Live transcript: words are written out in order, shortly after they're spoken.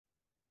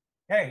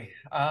Okay.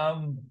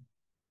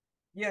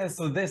 Yeah,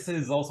 so this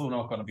is also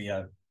not going to be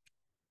a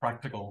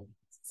practical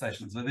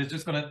session. So they're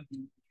just going to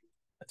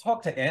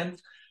talk to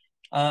end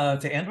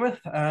with.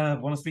 I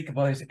want to speak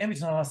about image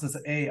analysis,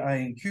 AI,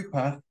 and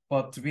QuPath.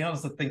 But to be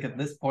honest, I think at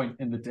this point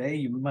in the day,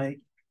 you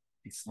might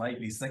be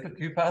slightly sick of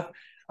QuPath.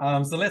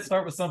 So let's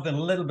start with something a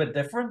little bit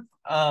different.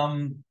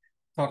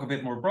 Talk a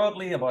bit more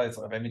broadly about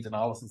sort of image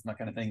analysis and that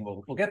kind of thing.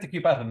 We'll get to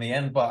QuPath in the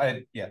end,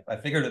 but I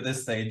figured at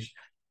this stage,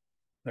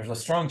 there's a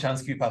strong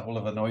chance QuPath will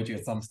have annoyed you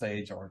at some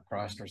stage or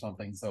crashed or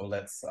something. So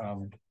let's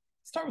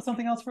start with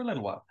something else for a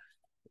little while.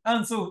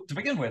 And so to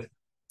begin with,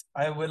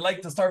 I would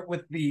like to start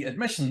with the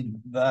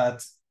admission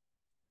that,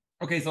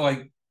 okay, so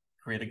I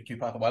created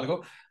QuPath a while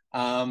ago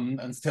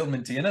and still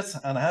maintain it.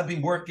 And I have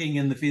been working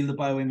in the field of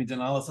bioimage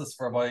analysis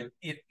for about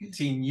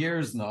 18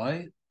 years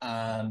now.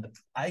 And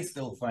I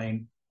still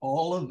find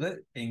all of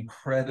it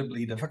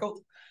incredibly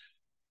difficult.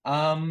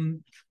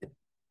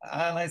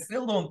 And I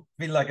still don't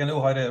feel like I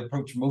know how to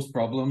approach most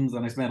problems,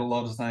 and I spend a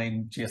lot of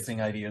time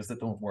chasing ideas that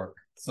don't work.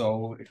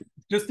 So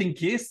just in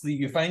case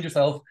you find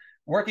yourself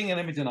working in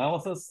image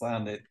analysis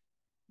and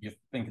you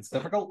think it's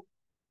difficult,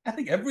 I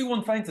think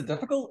everyone finds it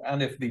difficult,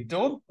 and if they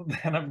don't,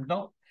 then I'm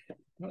not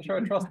sure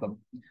I trust them.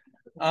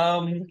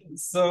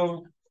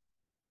 So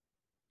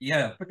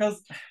yeah,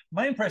 because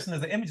my impression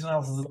is that image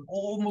analysis is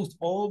almost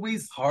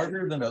always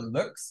harder than it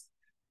looks,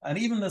 and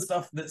even the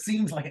stuff that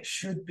seems like it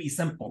should be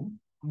simple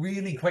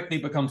really quickly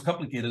becomes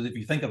complicated if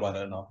you think about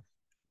it enough.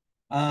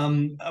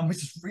 And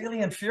which is really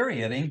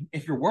infuriating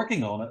if you're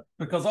working on it,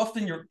 because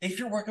often if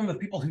you're working with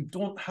people who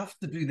don't have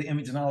to do the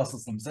image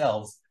analysis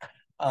themselves,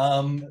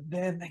 then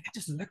they can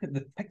just look at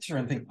the picture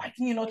and think, why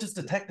can you not just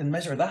detect and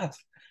measure that?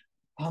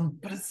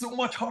 But it's so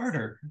much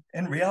harder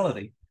in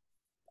reality.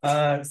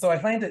 So I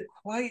find it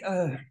quite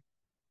a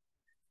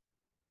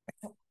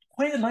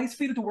nice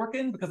field to work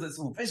in because it's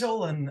so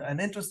visual and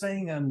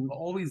interesting and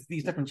always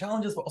these different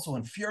challenges, but also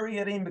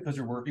infuriating because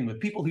you're working with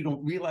people who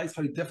don't realize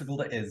how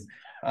difficult it is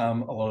a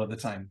lot of the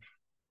time.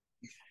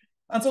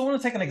 And so I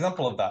want to take an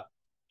example of that.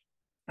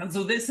 And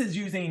so this is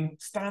using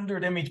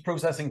standard image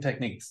processing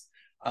techniques.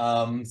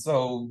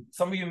 So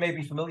some of you may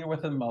be familiar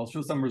with them. I'll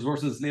show some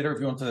resources later if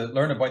you want to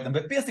learn about them.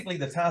 But basically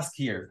the task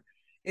here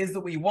is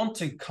that we want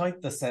to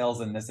count the cells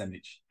in this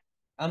image.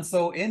 And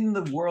so in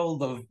the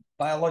world of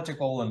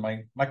biological and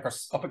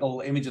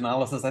microscopical image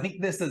analysis, I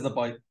think this is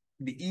about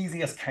the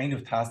easiest kind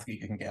of task you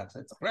can get.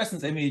 It's a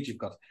fluorescence image, you've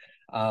got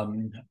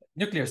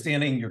nuclear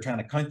staining, you're trying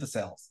to count the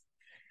cells.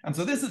 And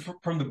so this is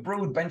from the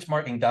Broad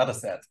benchmarking data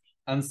set.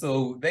 And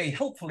so they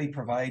helpfully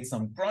provide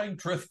some ground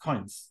truth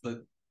counts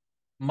that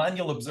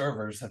manual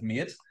observers have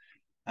made.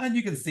 And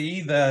you can see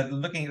that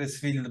looking at this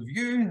field of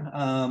view,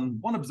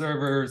 one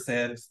observer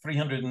said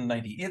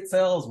 398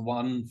 cells,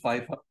 one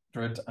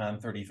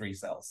 533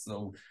 cells.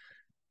 So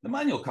the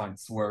manual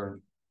counts were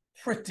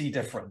pretty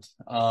different.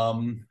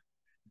 And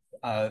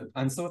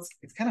so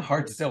it's kind of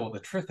hard to tell what the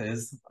truth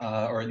is,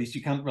 or at least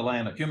you can't rely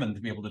on a human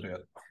to be able to do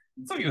it.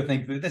 So you would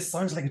think that this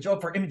sounds like a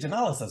job for image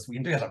analysis. We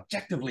can do it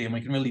objectively and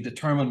we can really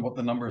determine what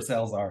the number of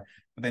cells are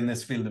within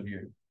this field of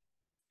view.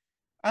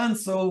 And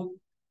so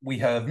we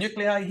have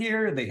nuclei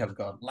here. They have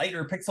got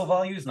lighter pixel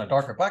values and a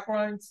darker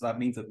background. So that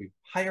means that we've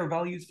higher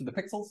values for the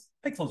pixels.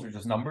 Pixels are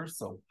just numbers,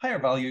 so higher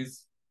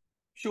values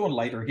shown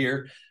lighter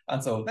here.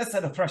 And so let's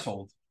set a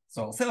threshold.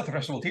 So I'll set a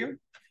threshold here.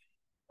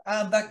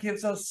 And that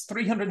gives us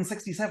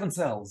 367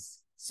 cells.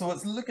 So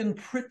it's looking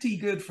pretty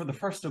good for the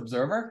first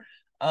observer.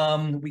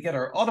 We get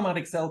our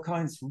automatic cell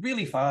counts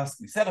really fast.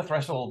 We set a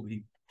threshold.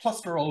 We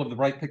cluster all of the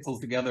right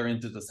pixels together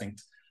into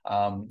distinct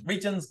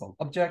regions called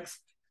objects,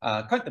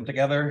 count them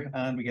together,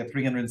 and we get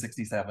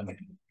 367.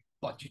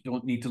 But you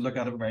don't need to look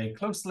at it very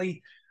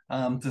closely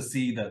to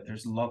see that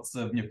there's lots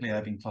of nuclei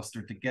being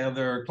clustered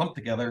together, clumped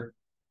together.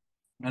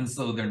 And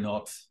so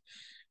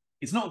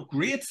it's not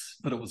great,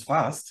 but it was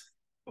fast.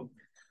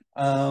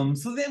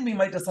 So then we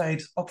might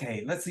decide,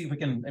 okay, let's see if we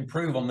can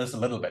improve on this a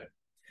little bit.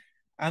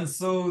 And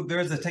so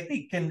there's a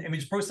technique in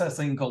image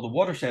processing called the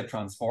watershed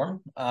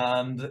transform.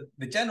 And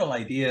the general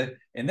idea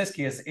in this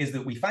case is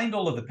that we find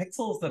all of the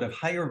pixels that have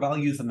higher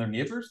values than their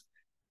neighbors.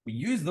 We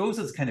use those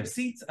as kind of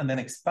seeds and then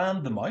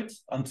expand them out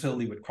until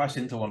they would crash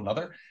into one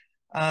another.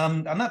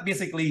 And that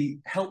basically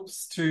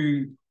helps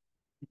to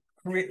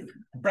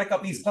break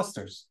up these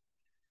clusters.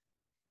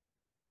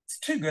 It's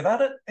too good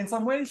at it in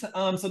some ways.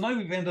 So now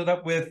we've ended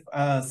up with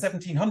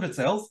 1,700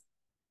 cells,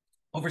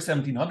 over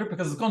 1,700,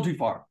 because it's gone too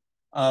far.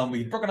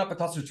 We've broken up the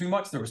cluster too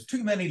much. There was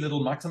too many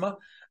little maxima.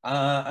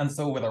 And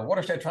so with our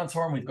watershed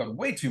transform, we've got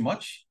way too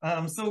much.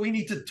 So we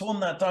need to tone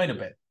that down a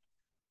bit.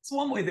 So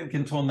one way that we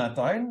can tone that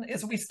down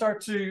is we start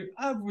to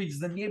average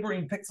the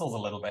neighboring pixels a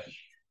little bit.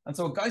 And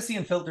so a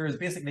Gaussian filter is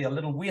basically a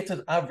little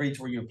weighted average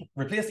where you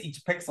replace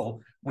each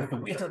pixel with the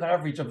weighted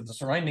average of the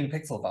surrounding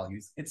pixel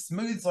values. It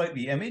smooths out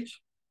the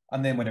image.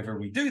 And then whenever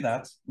we do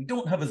that, we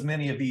don't have as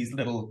many of these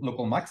little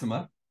local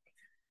maxima.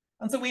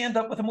 And so we end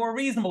up with a more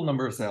reasonable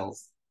number of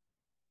cells.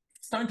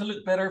 It's starting to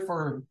look better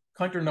for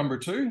counter number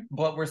 2,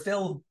 but we're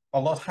still a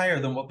lot higher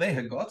than what they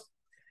had got.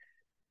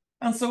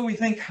 And so we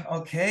think,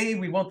 okay,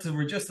 we want to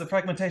reduce the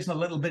fragmentation a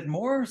little bit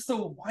more.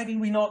 So why do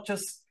we not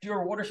just do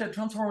our watershed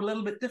transform a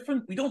little bit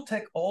different? We don't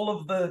take all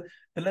of the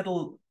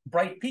little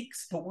bright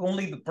peaks, but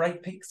only the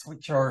bright peaks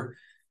which are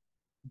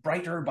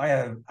brighter by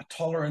a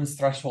tolerance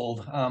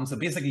threshold. So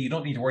basically, you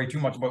don't need to worry too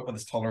much about what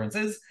this tolerance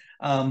is,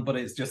 but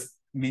it's just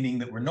meaning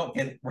that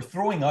we're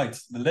throwing out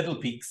the little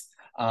peaks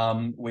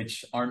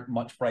which aren't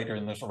much brighter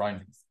than their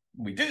surroundings.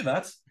 We do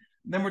that,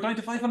 then we're down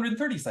to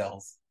 530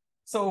 cells.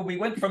 So we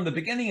went from the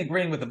beginning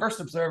agreeing with the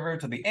first observer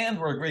to the end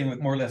we're agreeing with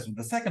more or less with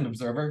the second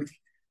observer,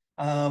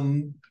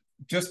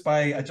 just by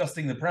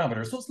adjusting the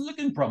parameters. So it's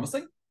looking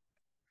promising.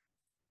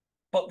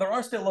 But there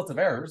are still lots of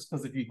errors,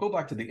 because if you go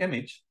back to the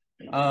image,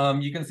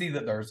 you can see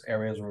that there's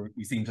areas where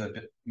we seem to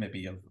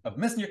maybe have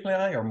missed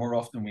nuclei, or more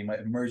often we might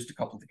have merged a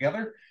couple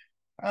together.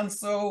 And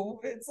so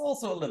it's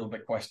also a little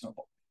bit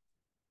questionable.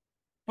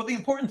 But the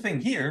important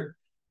thing here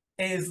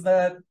is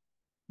that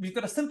we've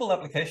got a simple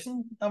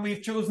application, and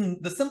we've chosen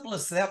the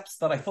simplest steps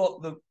that I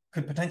thought that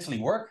could potentially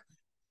work,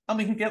 and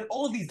we can get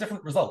all of these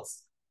different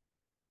results.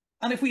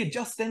 And if we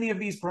adjust any of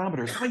these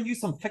parameters, if I use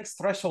some fixed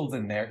thresholds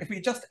in there, if we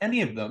adjust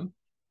any of them,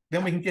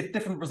 then we can get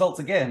different results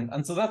again.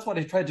 And so that's what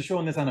I tried to show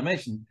in this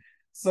animation.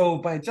 So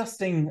by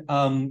adjusting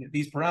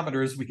these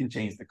parameters, we can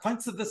change the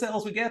counts of the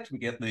cells we get.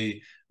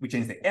 We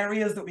change the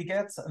areas that we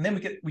get, and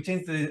then we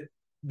change the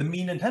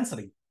mean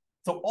intensity.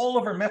 So all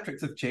of our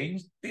metrics have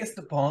changed based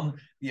upon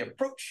the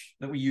approach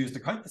that we use to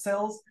count the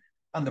cells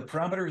and the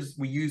parameters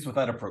we use with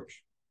that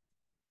approach.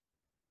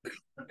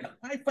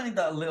 I find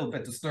that a little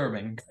bit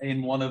disturbing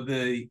in one of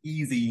the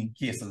easy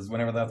cases,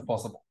 whenever that's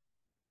possible.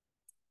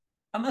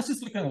 And that's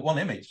just looking at one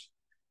image.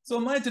 So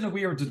imagine if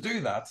we were to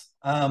do that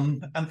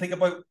and think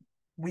about,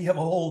 we have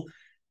a whole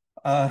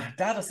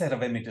data set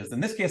of images.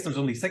 In this case, there's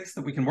only 6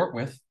 that we can work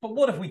with. But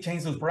what if we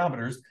change those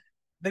parameters?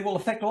 They will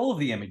affect all of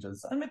the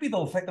images, and maybe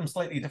they'll affect them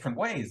slightly different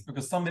ways,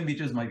 because some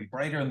images might be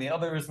brighter than the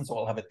others, and so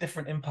it'll have a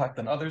different impact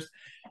than others.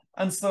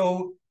 And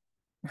so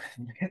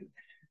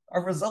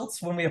our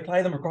results, when we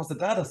apply them across the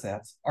data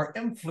sets, are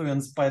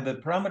influenced by the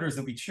parameters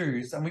that we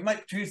choose. And we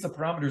might choose the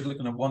parameters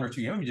looking at 1 or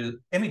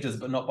 2 images,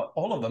 but not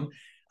all of them.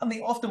 And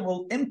they often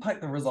will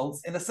impact the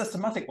results in a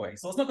systematic way.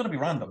 So it's not going to be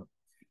random.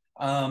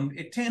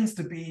 It tends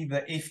to be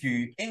that if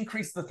you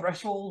increase the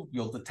threshold,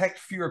 you'll detect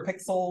fewer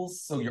pixels,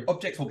 so your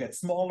objects will get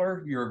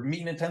smaller, your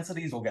mean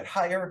intensities will get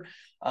higher,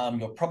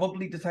 you'll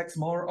probably detect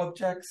smaller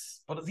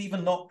objects, but it's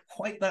even not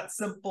quite that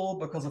simple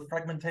because of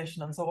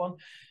fragmentation and so on.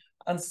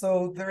 And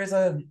so there is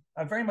a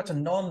very much a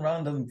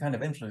non-random kind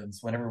of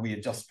influence whenever we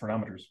adjust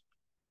parameters.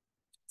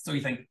 So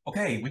you think,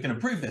 okay, we can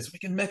improve this, we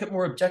can make it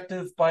more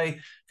objective by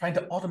trying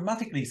to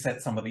automatically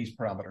set some of these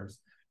parameters.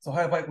 So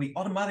how about we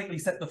automatically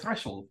set the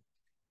threshold?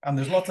 And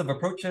there's lots of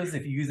approaches.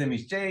 If you use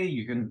ImageJ,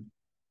 you can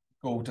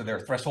go to their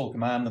threshold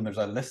command, and there's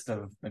a list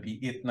of maybe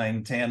 8,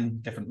 9, 10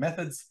 different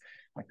methods,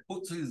 like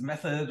Otsu's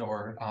method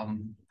or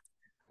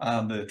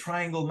the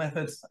triangle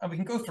methods, and we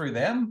can go through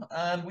them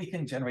and we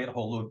can generate a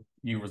whole load of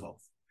new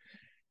results.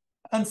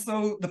 And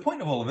so the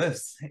point of all of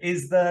this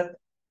is that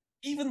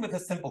even with a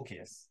simple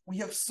case, we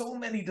have so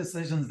many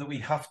decisions that we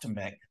have to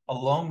make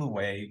along the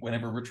way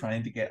whenever we're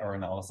trying to get our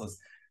analysis.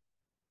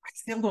 I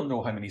still don't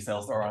know how many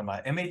cells there are on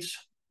my image.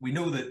 We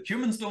know that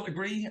humans don't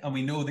agree, and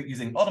we know that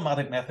using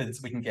automatic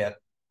methods, we can get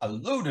a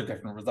load of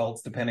different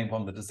results depending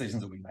upon the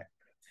decisions that we make.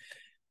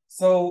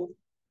 So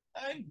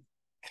I'm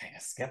kind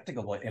of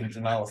skeptical about image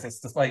analysis,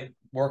 despite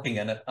working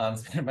in it and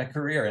spending my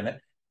career in it.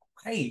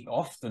 I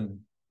often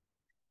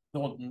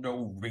don't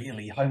know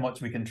really how much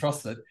we can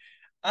trust it.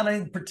 And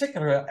in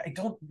particular, I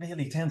don't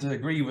really tend to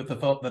agree with the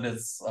thought that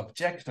it's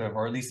objective,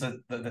 or at least that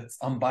it's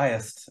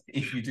unbiased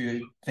if you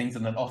do things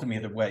in an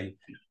automated way.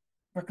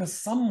 Because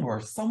somewhere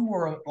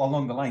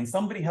along the line,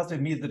 somebody has to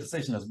have made the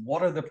decision as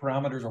what are the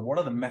parameters or what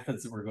are the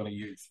methods that we're going to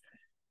use.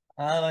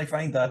 And I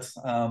find that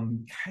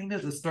kind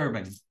of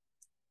disturbing.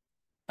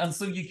 And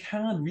so you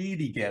can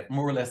really get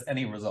more or less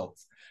any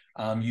results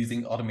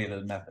using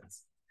automated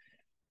methods.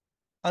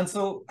 And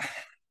so,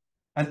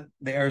 and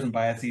the errors and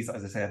biases,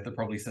 as I said, they're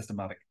probably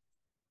systematic.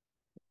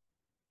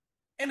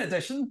 In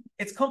addition,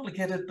 it's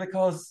complicated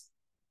because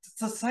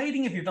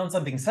deciding if you've done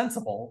something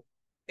sensible,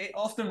 it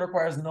often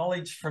requires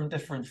knowledge from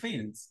different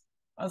fields.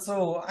 And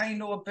so I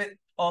know a bit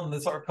on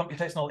the sort of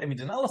computational image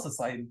analysis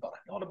side, but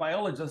I'm not a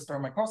biologist or a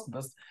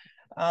microscopist,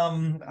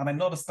 and I'm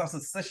not a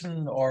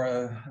statistician or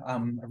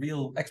a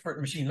real expert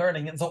in machine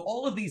learning. And so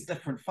all of these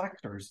different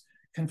factors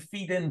can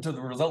feed into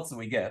the results that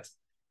we get.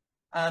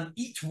 And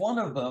each one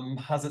of them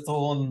has its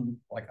own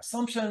like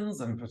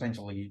assumptions and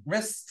potentially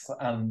risks,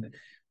 and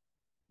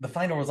the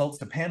final results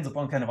depends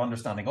upon kind of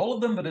understanding all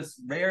of them, but it's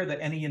rare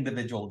that any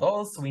individual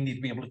does. So we need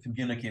to be able to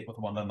communicate with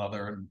one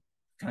another and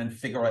try and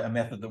figure out a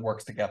method that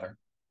works together.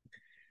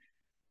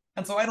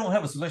 And so I don't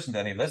have a solution to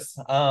any of this.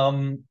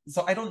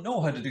 So I don't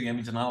know how to do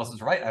image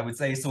analysis right, I would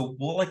say. So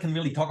all I can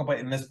really talk about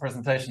in this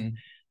presentation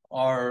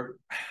are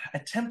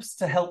attempts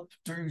to help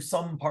do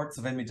some parts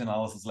of image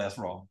analysis less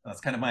wrong.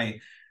 That's kind of my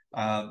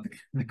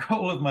the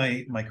goal of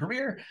my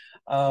career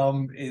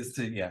is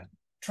to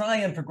try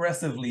and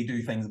progressively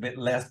do things a bit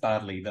less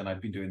badly than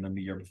I've been doing them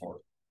the year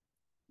before.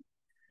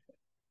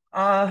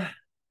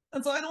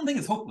 And so I don't think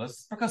it's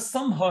hopeless, because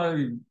somehow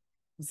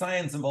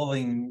science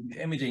involving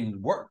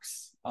imaging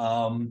works.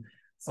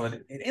 So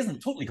it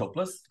isn't totally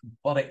hopeless,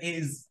 but it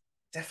is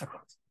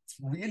difficult. It's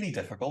really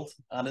difficult,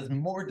 and it's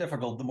more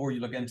difficult the more you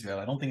look into it.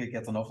 I don't think it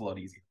gets an awful lot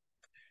easier.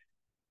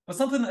 But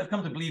something that I've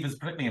come to believe is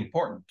particularly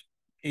important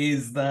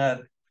is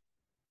that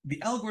the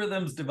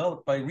algorithms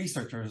developed by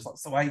researchers,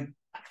 so I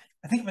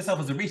think of myself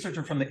as a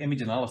researcher from the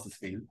image analysis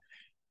field.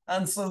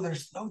 And so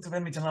there's loads of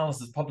image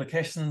analysis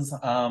publications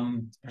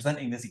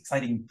presenting this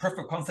exciting proof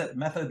of concept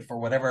method for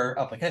whatever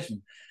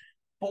application.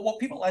 But what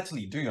people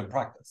actually do in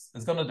practice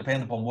is going to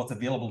depend upon what's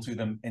available to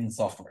them in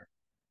software.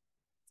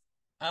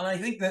 And I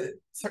think that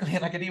certainly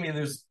in academia,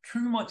 there's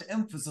too much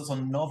emphasis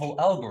on novel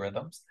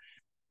algorithms,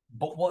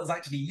 but what is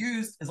actually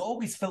used is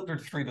always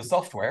filtered through the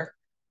software.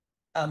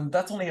 And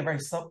that's only a very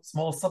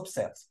small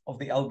subset of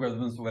the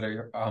algorithms that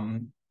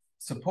are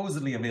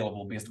supposedly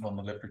available based upon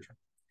the literature.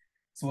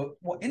 So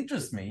what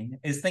interests me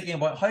is thinking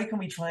about how can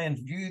we try and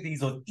view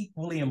these as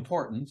equally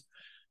important,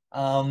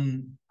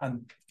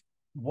 and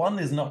one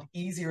is not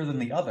easier than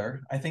the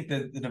other. I think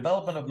that the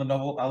development of the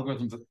novel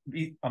algorithms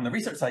on the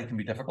research side can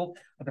be difficult.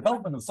 The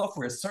development of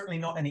software is certainly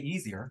not any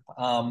easier.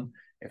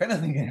 If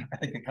anything, I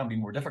think it can be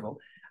more difficult.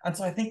 And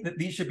so I think that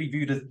these should be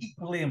viewed as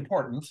equally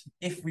important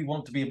if we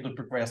want to be able to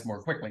progress more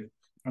quickly.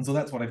 And so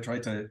that's what I've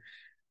tried to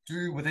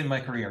do within my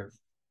career.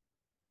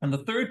 And the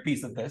third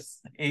piece of this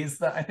is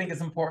that I think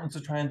it's important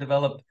to try and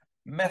develop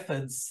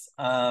methods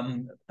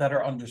that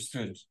are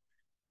understood.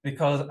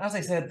 Because as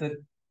I said, that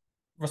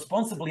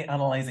responsibly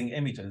analyzing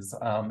images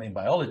in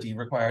biology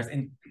requires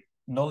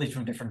knowledge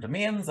from different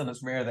domains, and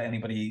it's rare that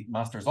anybody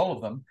masters all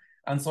of them.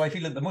 And so I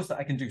feel that the most that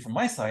I can do from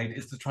my side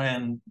is to try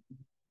and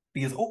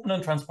be as open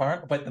and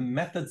transparent about the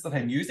methods that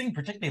I'm using,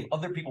 particularly if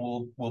other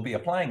people will be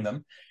applying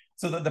them,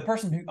 so that the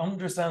person who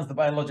understands the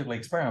biological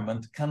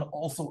experiment can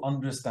also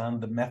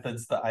understand the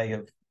methods that I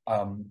have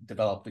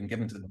developed and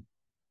given to them.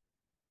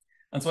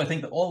 And so I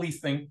think that all these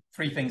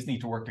three things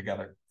need to work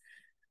together.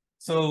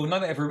 So now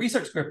that I have a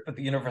research group at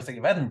the University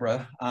of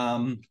Edinburgh,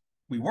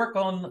 we work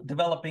on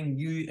developing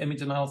new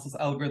image analysis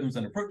algorithms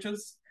and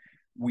approaches.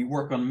 We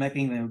work on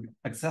making them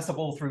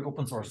accessible through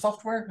open source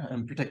software,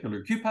 in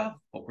particular QuPath,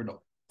 but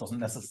doesn't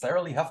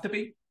necessarily have to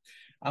be.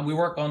 And we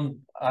work on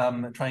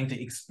trying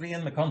to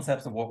explain the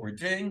concepts of what we're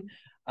doing,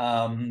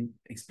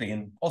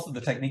 explain also the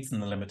techniques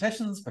and the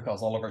limitations,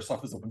 because all of our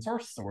stuff is open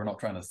source, so we're not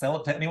trying to sell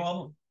it to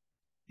anyone.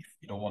 If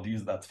you don't want to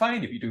use it, that's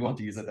fine. If you do want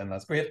to use it, then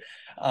that's great.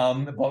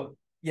 But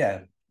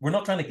yeah, we're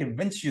not trying to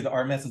convince you that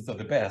our methods are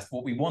the best.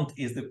 What we want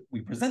is that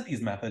we present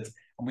these methods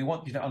and we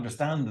want you to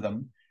understand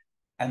them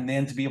and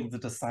then to be able to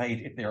decide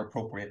if they're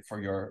appropriate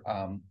for your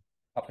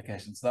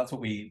application. So that's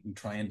what we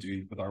try and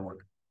do with our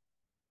work.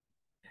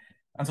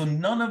 And so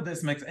none of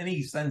this makes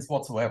any sense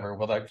whatsoever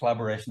without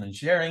collaboration and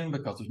sharing,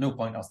 because there's no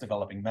point us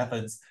developing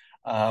methods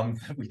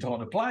that we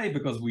don't apply,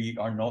 because we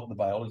are not the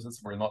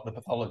biologists, we're not the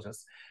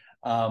pathologists.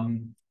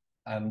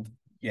 And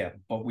yeah,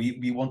 but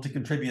we want to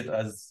contribute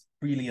as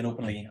freely and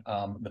openly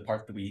the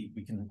part that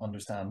we can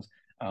understand,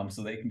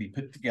 so they can be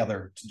put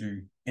together to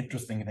do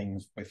interesting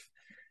things with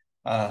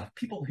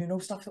people who know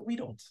stuff that we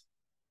don't.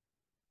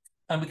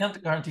 And we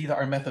can't guarantee that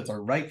our methods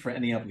are right for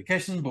any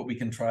application, but we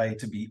can try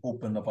to be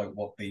open about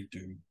what they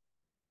do.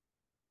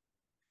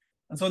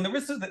 And so in the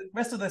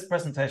rest of this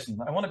presentation,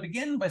 I want to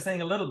begin by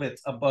saying a little bit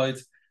about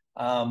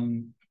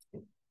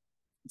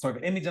sort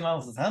of image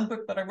analysis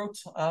handbook that I wrote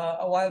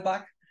a while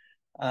back.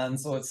 And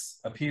so it's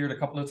appeared a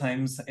couple of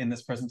times in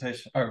this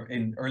presentation, or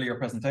in earlier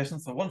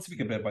presentations. So I want to speak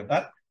a bit about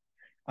that.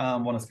 I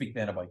want to speak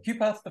then about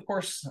QuPath, of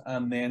course,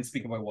 and then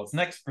speak about what's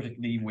next,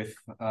 particularly with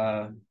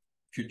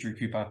future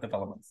QuPath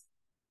developments.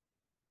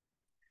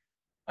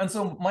 And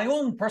so my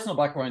own personal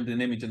background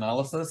in image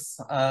analysis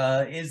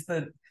is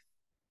that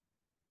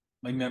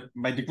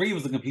my degree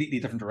was a completely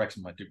different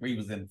direction. My degree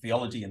was in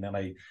theology, and then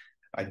I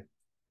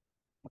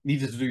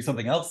needed to do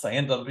something else. I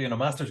ended up doing a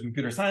master's in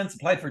computer science,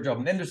 applied for a job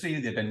in industry.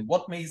 They didn't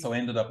want me, so I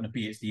ended up in a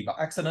PhD by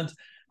accident.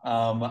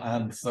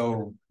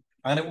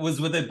 And it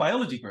was with a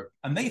biology group,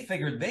 and they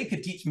figured they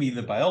could teach me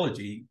the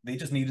biology. They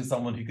just needed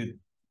someone who could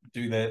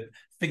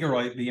figure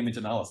out the image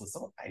analysis.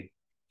 So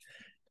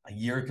a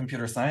year of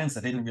computer science,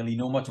 I didn't really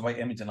know much about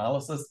image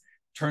analysis.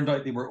 Turned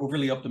out they were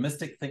overly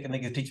optimistic, thinking they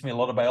could teach me a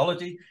lot of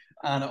biology.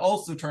 And it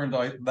also turned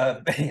out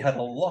that they had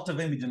a lot of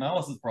image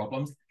analysis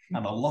problems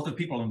and a lot of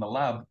people in the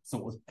lab. So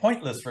it was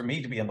pointless for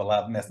me to be in the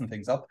lab messing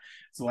things up.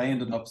 So I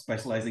ended up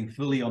specializing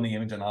fully on the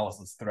image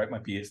analysis throughout my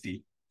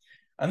PhD.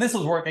 And this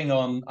was working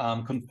on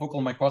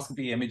confocal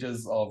microscopy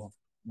images of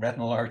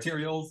retinal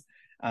arterioles,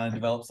 and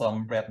developed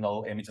some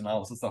retinal image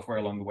analysis software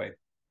along the way.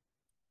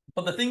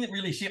 But the thing that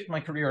really shaped my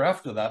career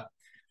after that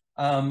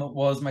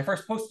was my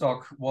first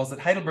postdoc was at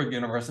Heidelberg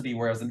University,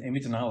 where I was an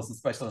image analysis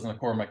specialist in a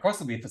core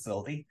microscopy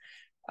facility.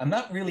 And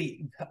that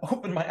really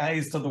opened my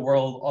eyes to the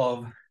world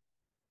of,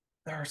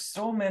 there are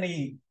so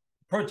many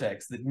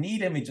projects that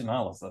need image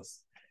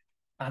analysis,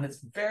 and it's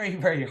very,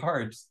 very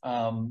hard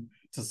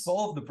to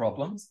solve the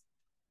problems,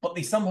 but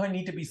they somehow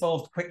need to be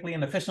solved quickly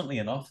and efficiently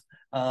enough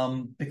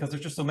because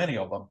there's just so many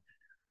of them.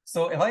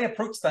 So if I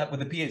approach that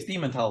with a PhD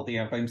mentality,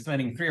 if I'm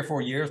spending 3 or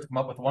 4 years to come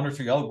up with 1 or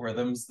 2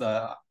 algorithms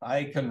that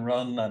I can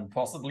run, and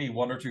possibly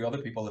 1 or 2 other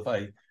people if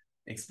I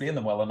explain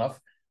them well enough,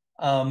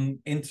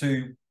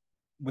 into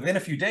within a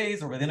few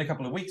days or within a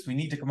couple of weeks, we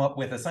need to come up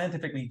with a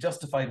scientifically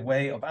justified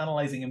way of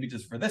analyzing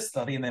images for this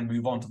study and then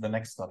move on to the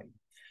next study.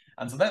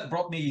 And so that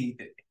brought me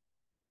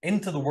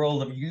into the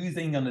world of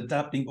using and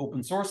adapting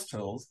open source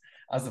tools,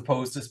 as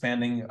opposed to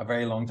spending a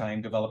very long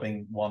time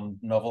developing one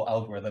novel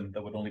algorithm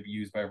that would only be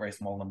used by a very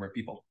small number of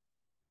people.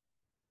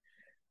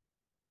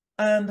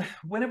 And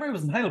whenever I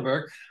was in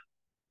Heidelberg,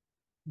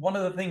 one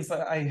of the things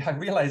that I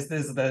realized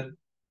is that,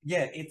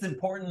 yeah, it's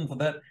important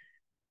that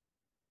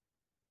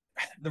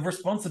the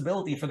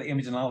responsibility for the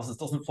image analysis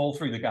doesn't fall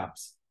through the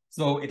gaps.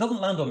 So it doesn't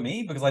land on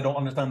me because I don't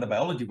understand the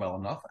biology well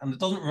enough, and it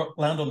doesn't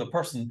land on the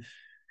person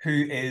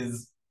who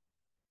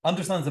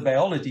understands the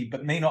biology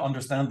but may not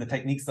understand the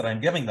techniques that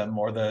I'm giving them,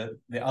 or the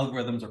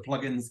algorithms or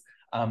plugins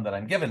that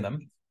I'm giving them.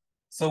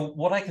 So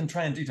what I can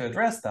try and do to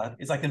address that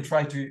is I can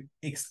try to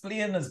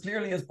explain as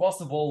clearly as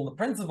possible the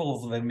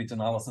principles of image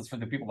analysis for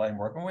the people that I'm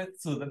working with,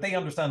 so that they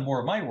understand more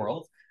of my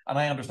world and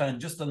I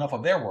understand just enough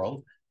of their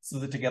world, so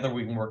that together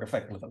we can work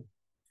effectively.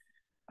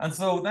 And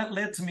so that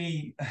led to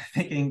me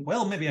thinking,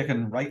 well, maybe I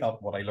can write up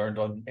what I learned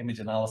on image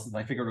analysis. And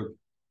I figured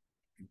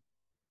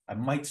I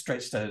might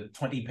stretch to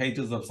 20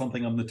 pages of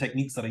something on the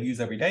techniques that I use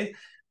every day.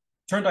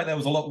 Turned out that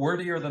was a lot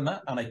wordier than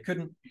that, and I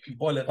couldn't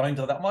boil it down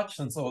to that much.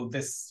 And so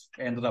this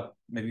ended up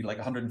maybe like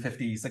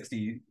 150,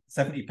 60,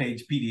 70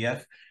 page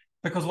PDF.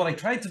 Because what I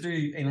tried to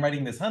do in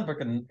writing this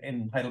handbook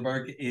in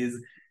Heidelberg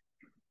is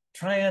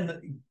try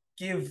and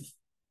give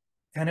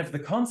kind of the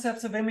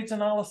concepts of image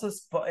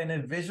analysis, but in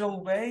a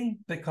visual way,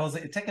 because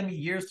it had taken me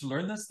years to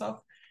learn this stuff.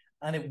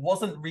 And it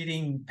wasn't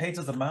reading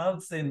pages of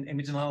maths in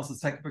image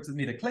analysis textbooks that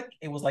made a click.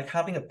 It was like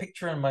having a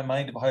picture in my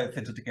mind of how it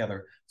fitted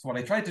together. So what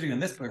I tried to do in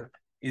this book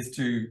is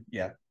to,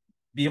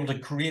 be able to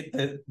create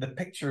the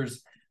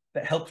pictures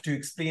that help to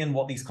explain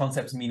what these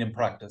concepts mean in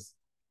practice.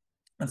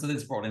 And so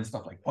this brought in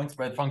stuff like point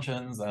spread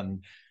functions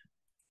and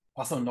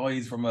Poisson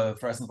noise from a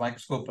fluorescence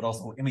microscope, but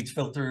also image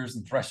filters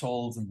and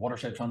thresholds and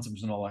watershed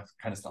transforms and all that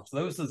kind of stuff.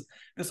 So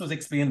this was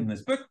explained in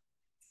this book.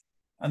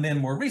 And then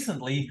more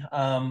recently,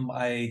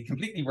 I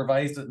completely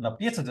revised it and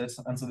updated it.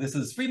 And so this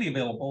is freely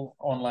available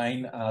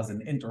online as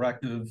an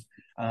interactive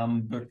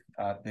book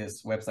at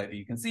this website that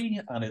you can see,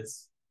 and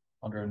it's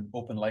under an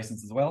open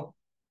license as well.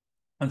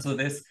 And so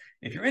this,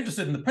 if you're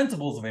interested in the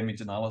principles of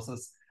image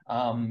analysis,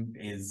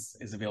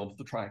 is available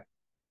to try.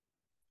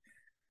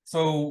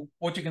 So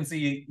what you can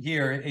see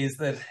here is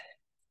that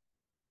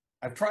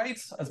I've tried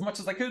as much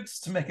as I could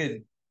to make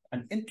it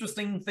an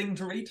interesting thing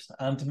to read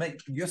and to make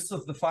use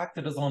of the fact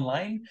that it's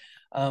online.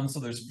 So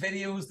there's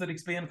videos that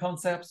explain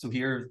concepts. So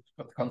here,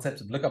 got the concepts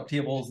of lookup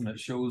tables, and it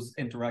shows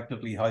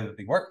interactively how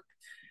they work,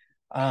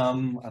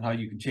 and how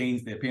you can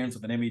change the appearance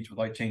of an image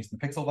without changing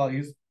the pixel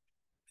values.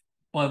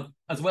 But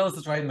as well as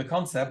describing the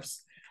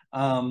concepts,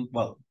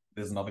 well,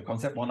 there's another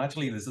concept one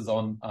actually. This is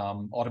on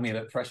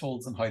automated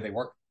thresholds and how they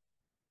work.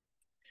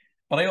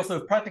 But I also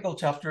have practical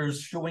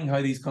chapters showing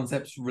how these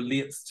concepts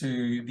relates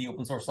to the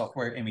open source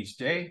software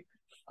ImageJ,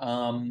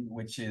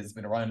 which has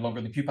been around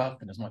longer than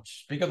QuPath and is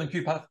much bigger than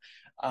QuPath.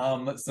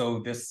 So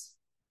this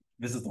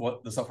is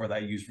the software that I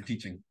use for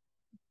teaching.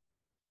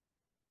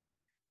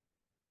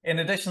 In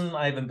addition,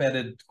 I've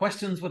embedded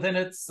questions within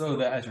it, so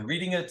that as you're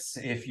reading it,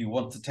 if you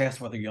want to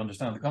test whether you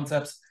understand the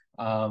concepts,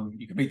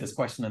 you can read this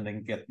question and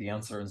then get the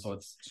answer. And so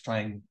it's to try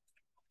and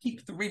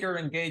keep the reader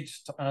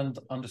engaged and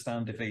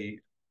understand if they,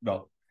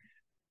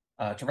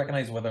 to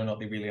recognize whether or not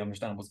they really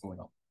understand what's going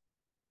on.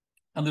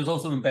 And there's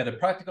also embedded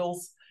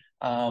practicals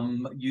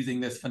using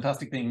this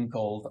fantastic thing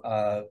called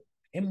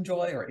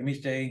ImJoy or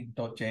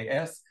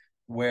ImageJ.js,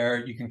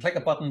 where you can click a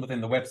button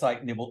within the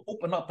website and it will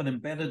open up an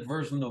embedded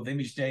version of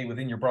ImageJ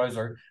within your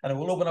browser, and it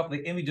will open up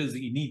the images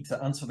that you need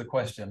to answer the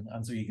question.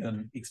 And so you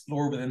can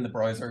explore within the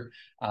browser,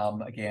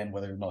 again,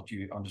 whether or not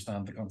you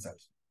understand the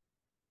concept.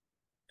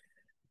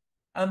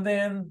 And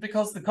then,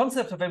 because the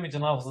concepts of image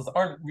analysis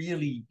aren't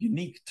really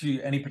unique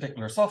to any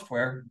particular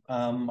software,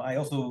 I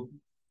also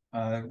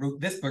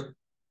wrote this book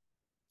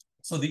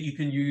so that you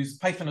can use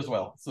Python as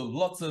well. So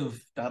lots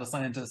of data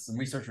scientists and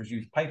researchers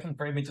use Python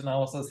for image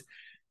analysis.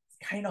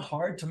 It's kind of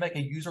hard to make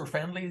a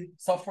user-friendly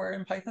software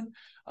in Python,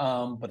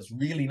 but it's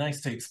really nice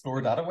to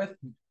explore data with.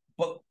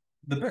 But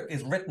the book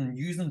is written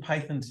using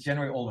Python to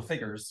generate all the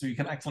figures, so you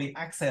can actually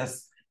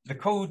access the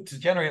code to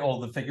generate all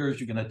the figures.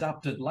 You can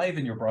adapt it live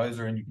in your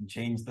browser, and you can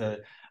change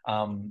the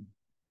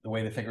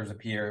way the figures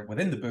appear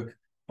within the book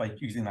by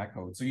using that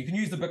code. So you can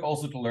use the book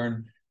also to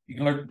learn, you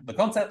can learn the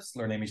concepts,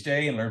 learn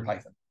ImageJ, and learn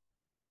Python.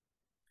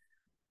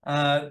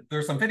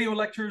 There's some video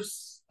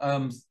lectures.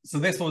 So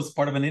this was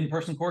part of an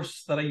in-person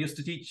course that I used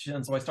to teach,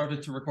 and so I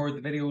started to record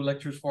the video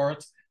lectures for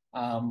it.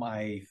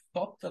 I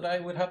thought that I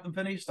would have them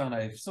finished, and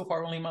I've so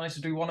far only managed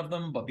to do one of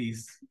them, but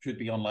these should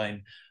be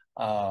online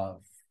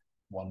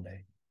one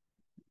day.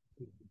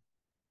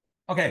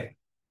 Okay,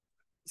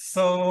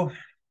 so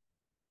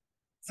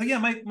so yeah,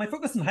 my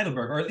focus in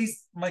Heidelberg, or at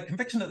least my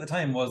conviction at the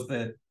time, was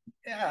that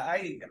yeah,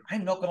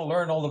 I'm not going to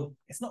learn all the.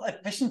 It's not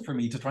efficient for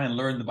me to try and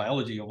learn the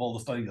biology of all the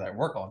studies I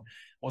work on.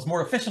 What's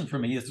more efficient for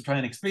me is to try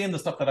and explain the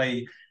stuff that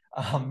I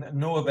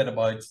know a bit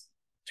about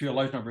to a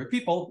large number of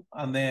people,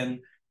 and then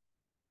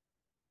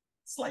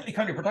slightly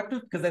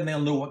counterproductive because then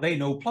they'll know what they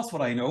know plus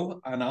what I know,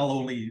 and I'll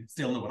only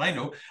still know what I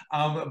know.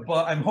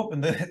 But I'm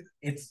hoping that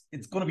it's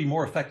going to be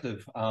more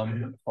effective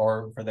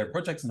for their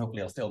projects, and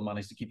hopefully I'll still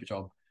manage to keep a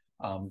job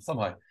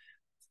somehow.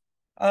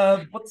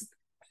 But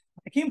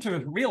I came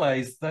to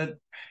realize that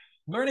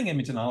learning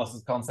image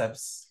analysis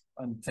concepts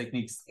and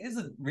techniques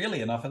isn't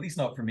really enough, at least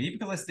not for me,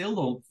 because I still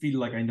don't feel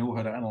like I know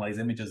how to analyze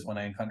images when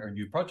I encounter a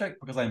new project,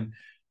 because I'm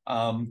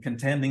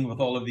contending with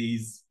all of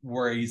these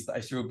worries that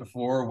I showed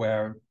before,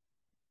 where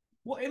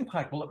what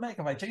impact will it make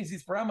if I change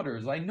these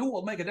parameters? I know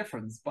it'll make a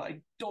difference, but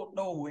I don't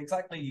know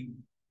exactly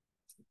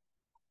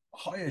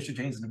how I should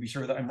change them to be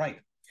sure that I'm right.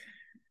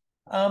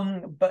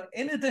 But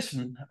in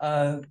addition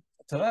to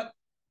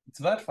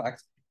that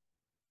fact,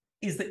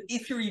 is that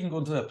if you're even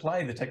going to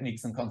apply the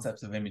techniques and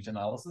concepts of image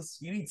analysis,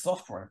 you need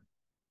software,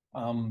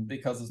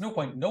 because there's no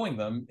point knowing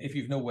them if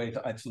you've no way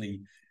to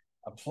actually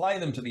apply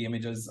them to the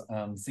images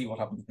and see what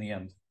happens in the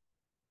end.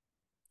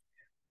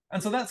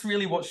 And so that's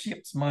really what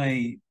shaped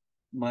my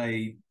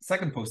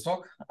second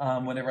postdoc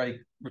whenever I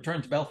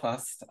returned to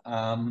Belfast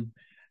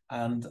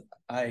and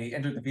I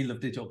entered the field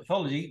of digital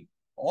pathology.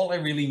 All I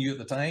really knew at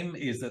the time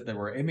is that there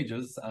were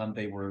images and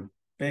they were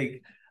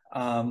big.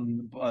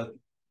 But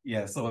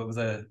yeah, so it was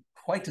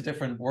quite a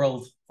different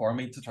world for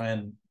me to try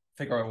and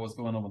figure out what was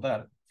going on with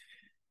that.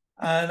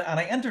 And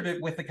I entered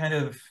it with the kind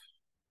of,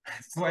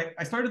 so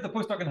I started the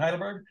postdoc in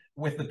Heidelberg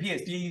with the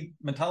PhD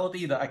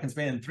mentality that I can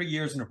spend 3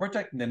 years in a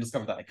project, and then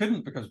discovered that I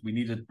couldn't because we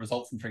needed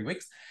results in 3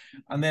 weeks.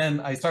 And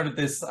then I started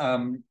this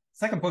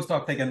second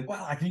postdoc thinking,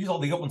 well, I can use all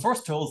the open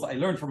source tools that I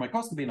learned from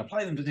microscopy and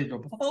apply them to digital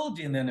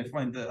pathology. And then I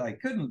find that I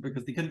couldn't,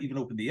 because they couldn't even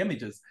open the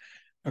images,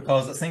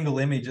 because a single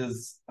image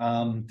is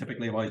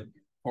typically about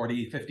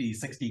 40, 50,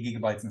 60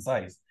 gigabytes in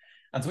size.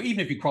 And so even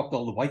if you cropped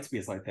all the white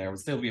space out there, it would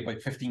still be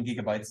about 15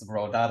 gigabytes of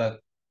raw data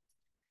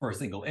for a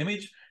single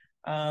image,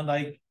 and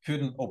I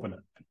couldn't open it.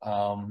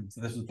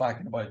 So this was back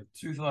in about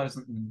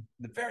 2000,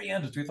 the very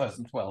end of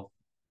 2012.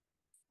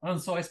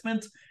 And so I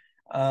spent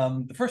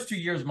the first 2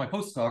 years of my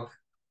postdoc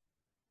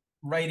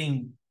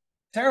writing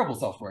terrible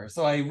software.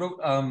 So I wrote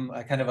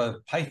a kind of a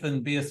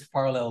Python-based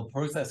parallel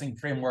processing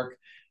framework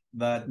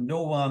that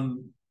no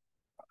one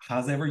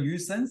has ever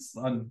used since,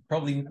 and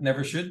probably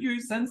never should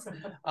use since.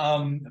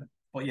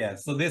 But yeah,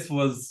 so this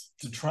was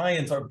to try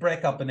and sort of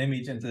break up an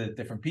image into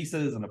different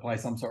pieces and apply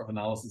some sort of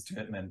analysis to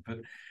it, and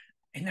then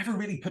it never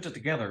really put it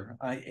together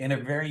in a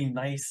very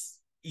nice,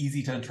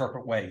 easy to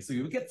interpret way. So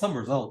you would get some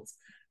results,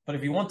 but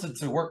if you wanted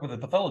to work with a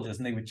pathologist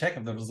and they would check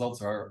if the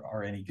results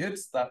are any good,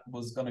 that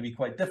was going to be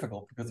quite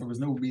difficult because there was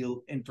no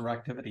real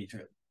interactivity to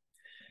it.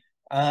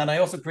 And I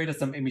also created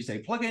some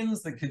ImageJ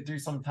plugins that could do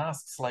some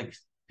tasks like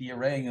the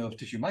arraying of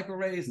tissue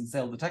microarrays and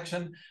cell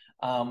detection.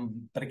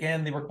 But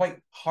again, they were quite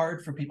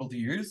hard for people to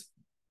use.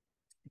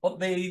 But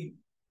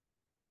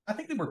I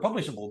think they were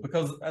publishable,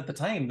 because at the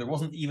time there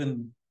wasn't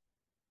even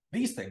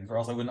these things, or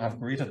else I wouldn't have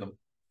created them.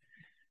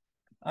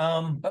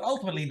 But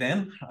ultimately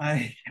then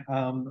I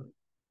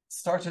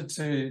started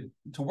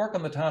to work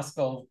on the task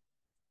of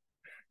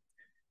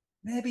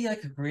maybe I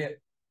could create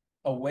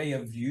a way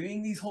of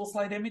viewing these whole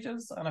slide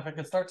images, and if I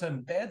could start to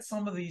embed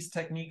some of these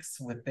techniques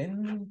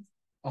within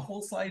a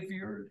whole slide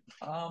viewer,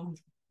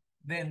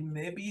 then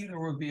maybe there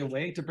would be a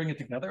way to bring it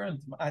together and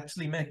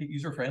actually make it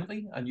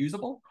user-friendly and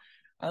usable.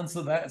 And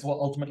so that is what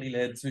ultimately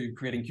led to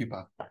creating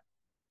QuPath.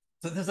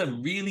 So this is a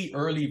really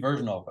early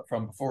version of it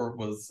from before it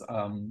was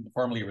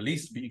formally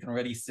released, but you can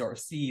already sort of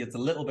see it's a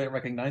little bit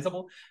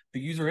recognizable.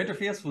 The user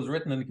interface was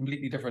written in a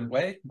completely different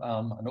way,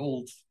 an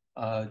old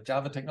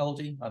Java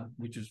technology,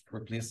 which was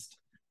replaced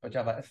by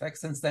JavaFX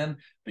since then,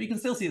 but you can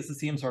still see it's the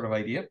same sort of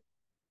idea.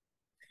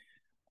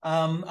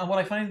 And what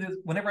I find is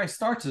whenever I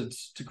started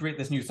to create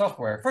this new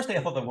software, firstly,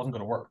 I thought that wasn't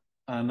going to work.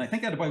 And I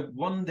think I had about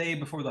 1 day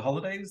before the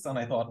holidays, and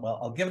I thought, well,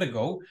 I'll give it a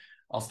go.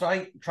 I'll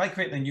try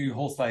creating a new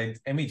whole slide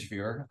image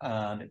viewer,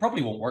 and it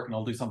probably won't work, and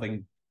I'll do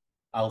something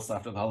else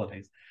after the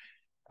holidays.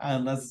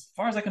 And as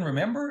far as I can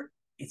remember,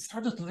 it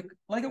started to look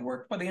like it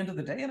worked by the end of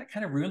the day, and it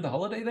kind of ruined the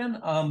holiday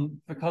then,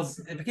 because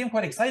it became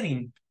quite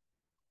exciting.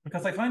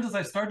 Because I found as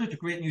I started to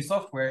create new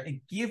software,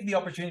 it gave the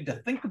opportunity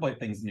to think about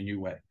things in a new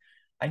way.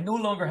 I no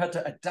longer had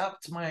to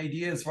adapt my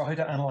ideas for how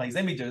to analyze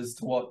images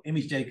to what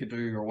ImageJ could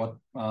do, or what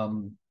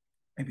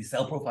maybe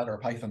Cell Profiler or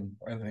Python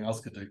or anything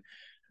else could do.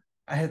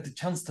 I had the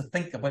chance to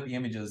think about the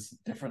images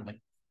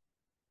differently.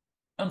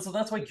 And so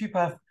that's why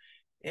QuPath,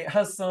 it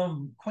has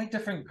some quite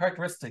different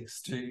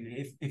characteristics to,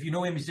 if you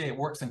know ImageJ, it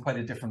works in quite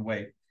a different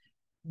way,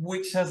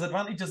 which has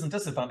advantages and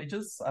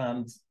disadvantages.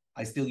 And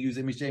I still use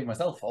ImageJ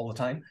myself all the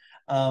time.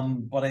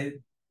 But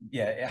it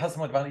has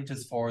some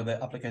advantages for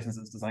the applications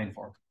it's designed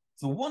for.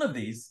 So one of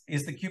these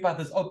is that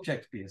QuPath is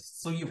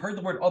object-based. So you've heard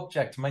the word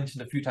object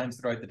mentioned a few times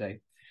throughout the day.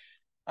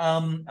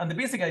 And the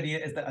basic idea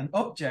is that an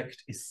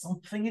object is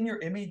something in your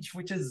image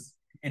which is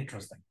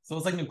interesting. So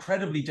it's like an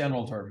incredibly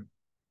general term.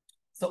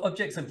 So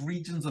objects have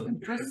regions of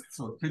interest.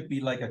 So it could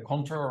be like a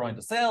contour around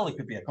a cell. It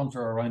could be a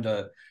contour around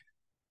a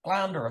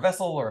gland or a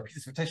vessel or a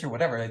piece of tissue,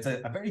 whatever. It's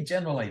a very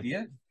general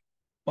idea.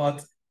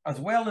 But as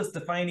well as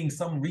defining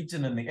some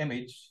region in the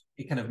image,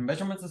 it can have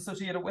measurements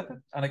associated with it,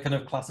 and it can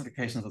have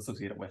classifications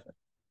associated with it.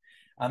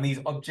 And these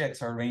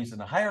objects are arranged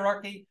in a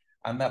hierarchy,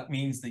 and that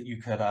means that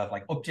you could have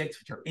like objects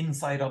which are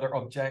inside other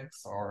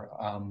objects, or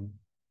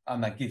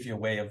and that gives you a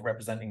way of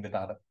representing the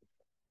data.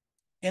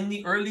 In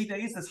the early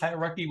days, this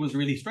hierarchy was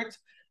really strict.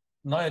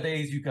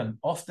 Nowadays, you can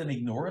often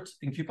ignore it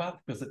in QuPath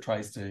because it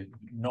tries to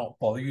not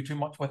bother you too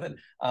much with it.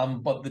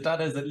 But the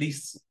data is at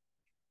least,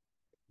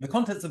 the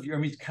contents of your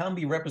image can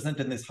be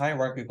represented in this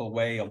hierarchical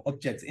way of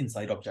objects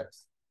inside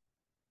objects.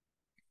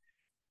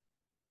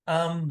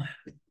 And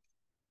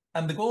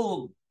the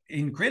goal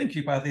in creating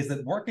QuPath is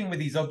that working with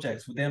these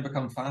objects would then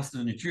become fast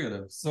and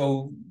intuitive.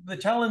 So the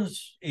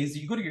challenge is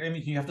you go to your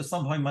image and you have to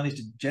somehow manage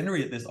to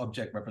generate this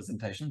object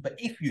representation. But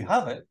if you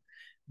have it,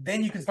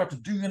 then you can start to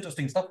do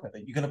interesting stuff with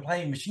it. You can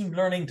apply machine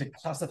learning to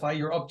classify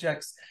your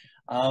objects,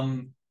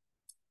 and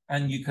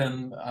you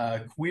can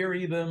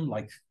query them,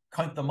 like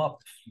count them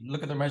up,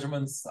 look at their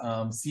measurements,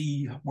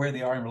 see where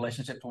they are in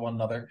relationship to one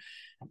another.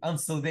 And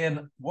so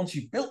then once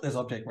you've built this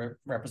object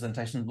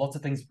representation, lots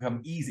of things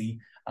become easy,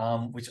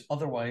 which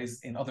otherwise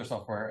in other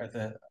software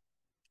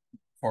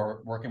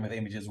for working with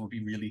images would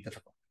be really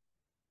difficult.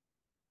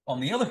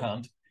 On the other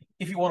hand,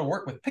 if you want to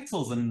work with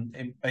pixels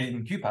in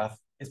QuPath,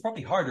 it's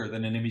probably harder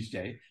than in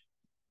ImageJ,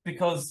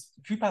 because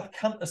QuPath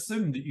can't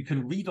assume that you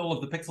can read all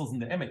of the pixels in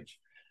the image.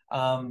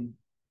 And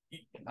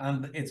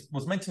it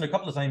was mentioned a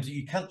couple of times that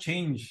you can't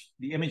change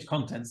the image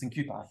contents in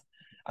QuPath.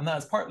 And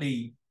that's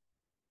partly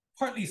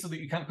so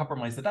that you can't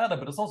compromise the data,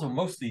 but it's also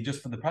mostly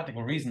just for the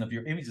practical reason of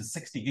your image is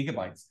 60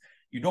 gigabytes.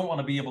 You don't want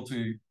to be able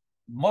to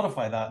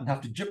modify that and have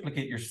to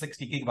duplicate your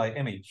 60 gigabyte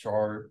image,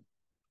 or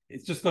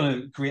it's just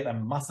going to create a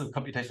massive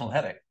computational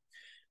headache.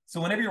 So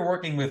whenever you're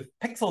working with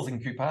pixels in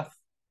QuPath,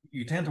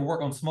 you tend to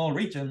work on small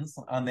regions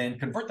and then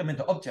convert them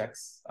into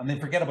objects and then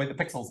forget about the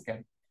pixels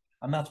again.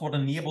 And that's what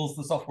enables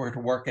the software to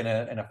work in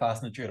a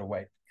fast and intuitive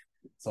way.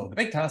 So the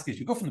big task is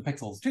you go from the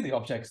pixels to the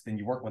objects, then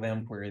you work with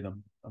them, query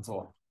them, and so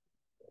on.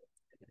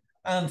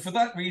 And for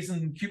that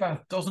reason,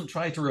 QuPath doesn't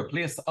try to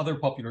replace other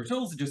popular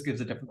tools, it just gives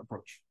a different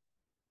approach.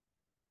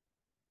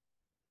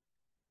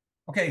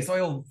 Okay, so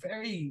I'll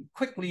very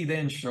quickly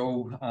then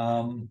show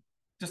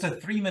just a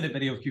 3-minute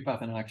video of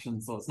QuPath in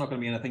action. So it's not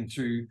going to be anything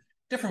too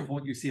different from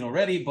what you've seen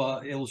already,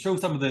 but it'll show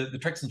some of the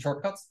tricks and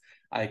shortcuts.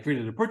 I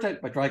created a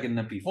project by dragging an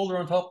empty folder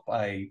on top.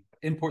 I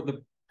import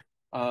the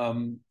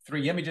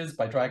 3 images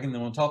by dragging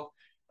them on top.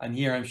 And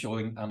here I'm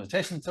showing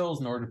annotation tools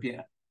in order to be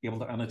able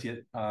to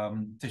annotate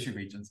tissue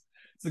regions.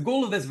 So the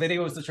goal of this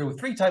video is to show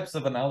 3 types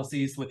of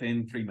analyses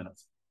within 3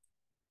 minutes.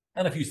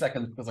 And a few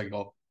seconds because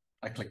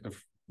I clicked the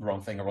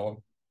wrong thing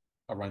along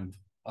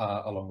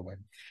the way.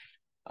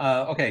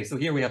 Okay, so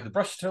here we have the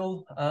brush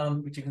tool,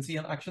 which you can see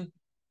in action.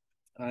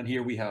 And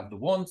here we have the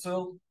wand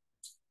tool.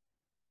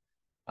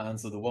 And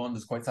so the wand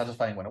is quite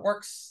satisfying when it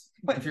works,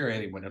 quite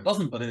infuriating when it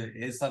doesn't, but it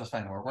is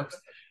satisfying when it works.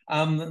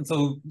 And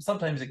so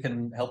sometimes it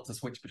can help to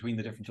switch between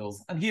the different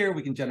tools. And here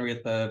we can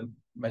generate the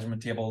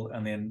measurement table,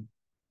 and then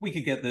we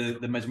could get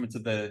the measurements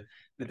of the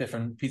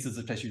different pieces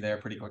of tissue there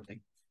pretty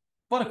quickly.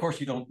 But of course,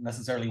 you don't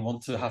necessarily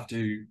want to have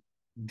to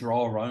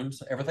draw around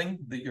everything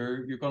that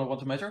you're going to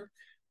want to measure.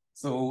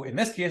 So in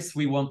this case,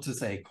 we want to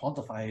say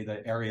quantify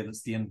the area that's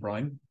stained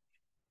brown.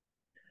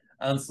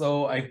 And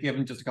so I've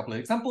given just a couple of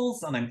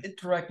examples, and I'm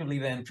interactively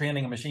then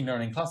training a machine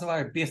learning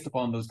classifier based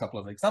upon those couple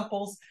of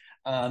examples.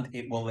 And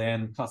it will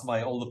then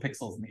classify all the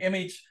pixels in the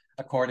image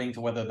according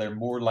to whether they're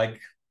more like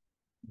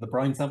the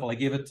brown sample I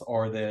gave it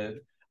or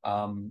the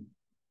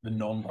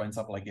non-brown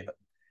sample I gave it.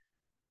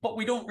 But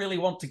we don't really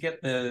want to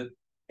get the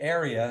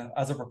area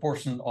as a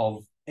proportion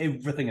of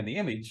everything in the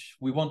image.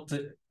 We want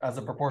to, as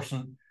a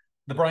proportion,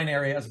 the brown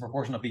area as a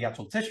proportion of the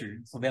actual tissue.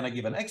 So then I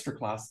give an extra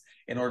class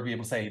in order to be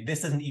able to say,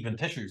 this isn't even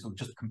tissue, so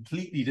just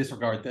completely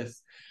disregard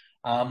this.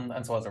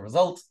 And so as a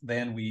result,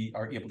 then we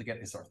are able to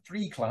get this sort of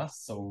 3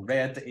 class. So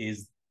red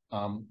is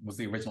was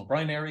the original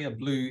brown area,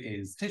 blue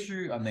is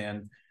tissue, and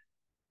then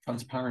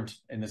transparent,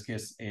 in this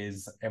case,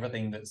 is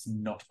everything that's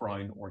not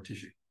brown or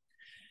tissue.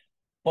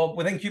 But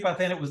within QuPath,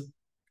 then it was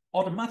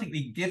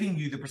automatically giving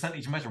you the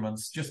percentage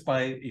measurements just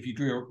by, if you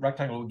drew a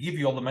rectangle, it will give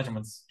you all the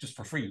measurements just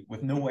for free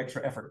with no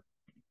extra effort.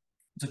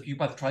 So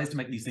QuPath tries to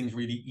make these things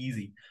really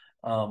easy.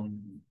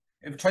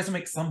 It tries to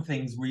make some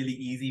things really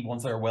easy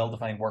once they're a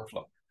well-defined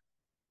workflow.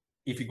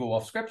 If you go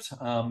off script,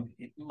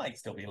 it might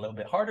still be a little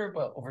bit harder,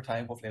 but over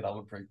time, hopefully that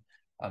will improve.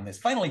 This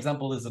final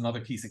example is another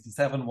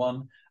Key67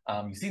 one.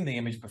 You've seen the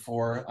image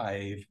before.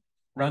 I've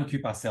ran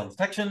QuPath cell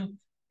detection.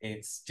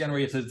 It's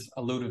generated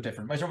a load of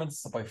different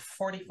measurements, about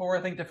 44,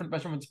 I think, different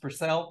measurements per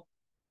cell.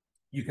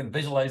 You can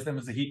visualize them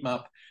as a heat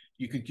map.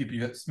 You could give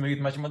you smooth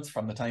measurements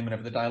from the time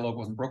whenever the dialog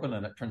wasn't broken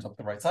and it turns up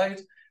the right side,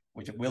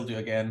 which it will do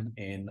again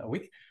in a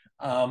week.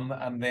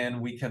 And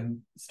then we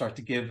can start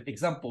to give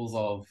examples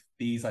of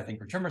these, I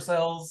think, are tumor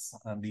cells,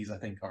 and these, I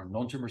think, are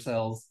non-tumor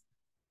cells.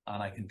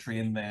 And I can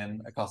train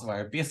then a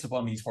classifier based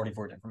upon these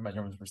 44 different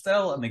measurements per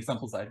cell and the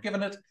examples I've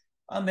given it.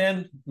 And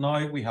then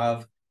now we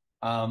have,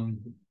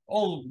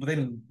 all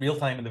within real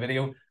time in the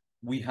video,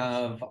 we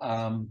have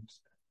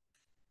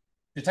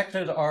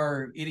detected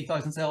our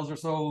 80,000 cells or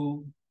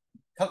so,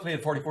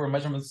 calculated 44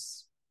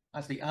 measurements,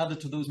 actually added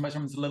to those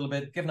measurements a little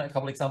bit, given it a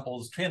couple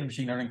examples, trained a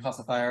machine learning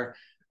classifier,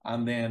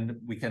 and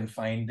then we can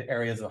find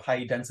areas of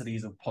high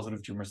densities of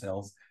positive tumor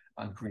cells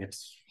and create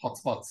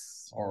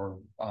hotspots or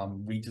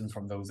regions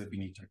from those if we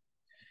need to.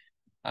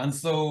 And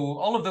so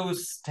all of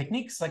those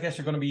techniques, I guess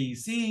you're going to be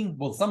seeing,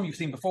 well, some you've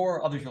seen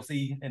before, others you'll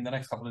see in the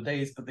next couple of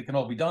days, but they can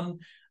all be done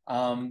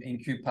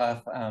in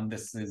QuPath. And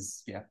this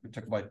is, yeah, it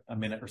took about a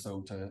minute or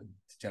so to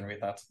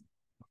generate that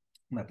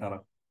data.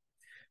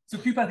 So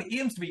QuPath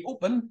aims to be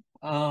open.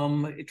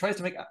 It tries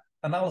to make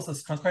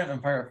analysis transparent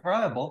and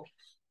verifiable.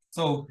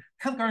 So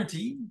can't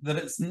guarantee that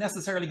it's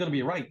necessarily going to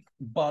be right,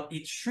 but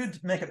it should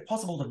make it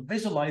possible to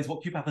visualize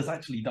what QuPath has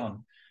actually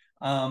done.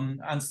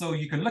 And so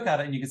you can look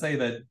at it and you can say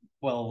that,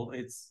 well,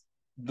 it's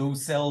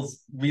those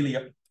cells really,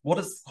 what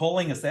it's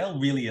calling a cell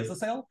really is a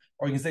cell,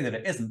 or you can say that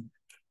it isn't.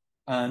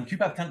 And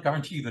QuPath can't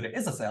guarantee you that it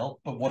is a cell,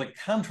 but what it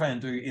can try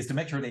and do is to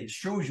make sure that it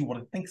shows you what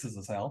it thinks is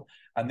a cell,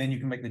 and then you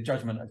can make the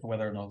judgment as to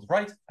whether or not it's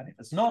right. And if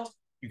it's not,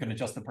 you can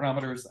adjust the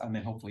parameters and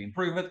then hopefully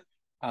improve it.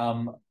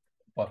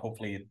 But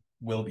hopefully it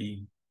will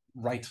be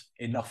right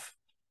enough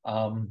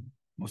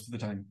most of the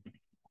time.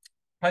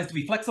 Tries to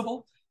be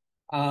flexible.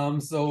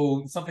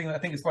 So something that I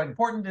think is quite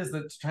important is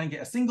that to try and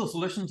get a single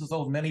solution to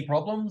solve many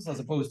problems, as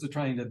opposed to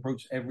trying to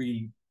approach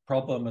every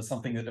problem as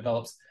something that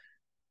develops,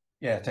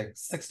 yeah, it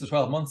takes 6 to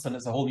 12 months and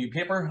it's a whole new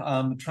paper.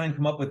 Try and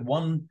come up with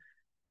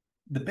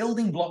the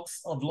building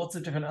blocks of lots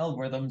of different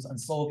algorithms and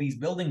solve these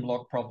building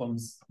block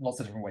problems lots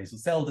of different ways. So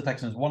cell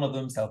detection is one of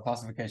them, cell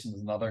classification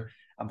is another.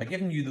 And by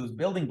giving you those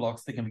building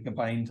blocks, they can be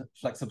combined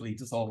flexibly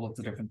to solve lots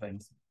of different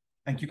things.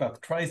 And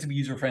QuPath tries to be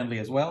user-friendly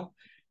as well.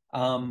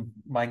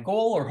 My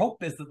goal or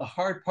hope is that the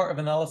hard part of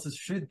analysis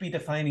should be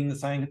defining the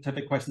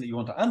scientific question that you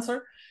want to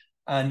answer,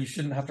 and you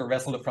shouldn't have to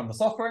wrestle it from the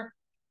software.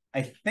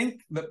 I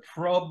think that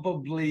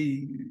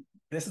probably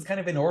this is kind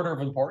of in order of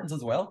importance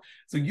as well.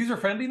 So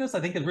user-friendliness, I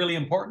think, is really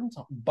important,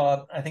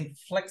 but I think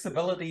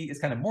flexibility is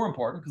kind of more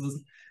important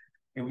because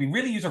it would be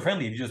really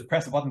user-friendly if you just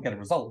press a button and get a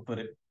result, but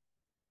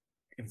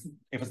if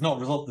it's not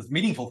a result that's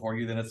meaningful for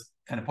you, then it's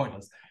kind of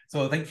pointless.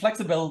 So I think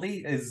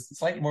flexibility is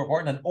slightly more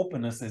important, and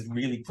openness is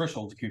really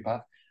crucial to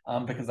QuPath.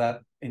 Because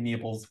that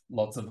enables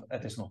lots of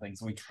additional things.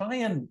 So we try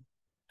and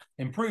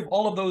improve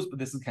all of those, but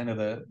this is kind of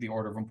the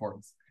order of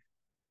importance.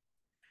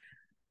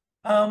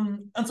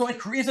 And so I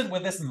created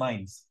with this in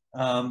mind.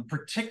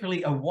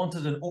 Particularly, I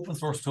wanted an open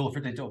source tool for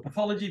digital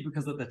pathology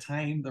because at the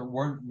time there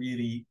wasn't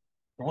really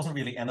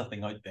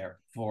anything out there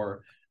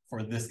for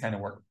this kind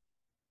of work.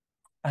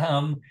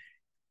 Probably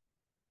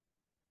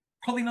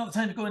not the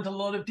time to go into a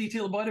lot of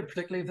detail about it,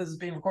 particularly if this is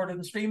being recorded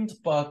and streamed.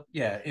 But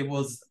yeah, it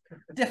was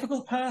a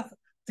difficult path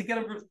to get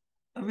it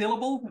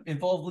available,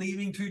 involved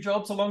leaving 2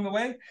 jobs along the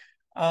way.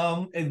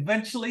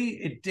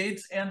 Eventually, it did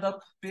end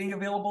up being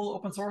available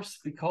open source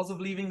because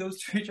of leaving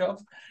those 2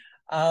 jobs.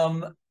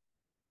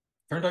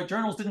 Turned out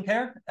journals didn't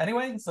care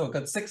anyway, so it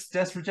got 6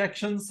 desk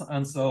rejections,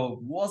 and so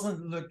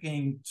wasn't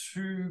looking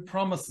too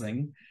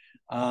promising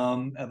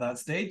at that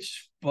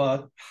stage.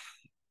 But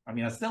I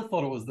mean, I still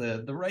thought it was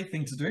the right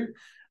thing to do,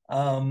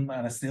 and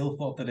I still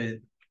thought that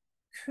it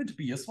could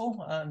be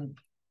useful. And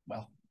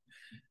well,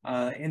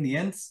 in the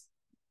end,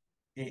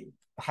 it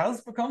has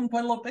become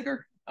quite a lot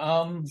bigger.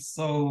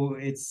 So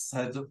it's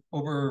had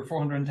over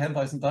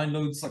 410,000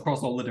 downloads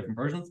across all the different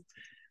versions.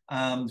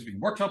 There's been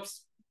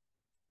workshops,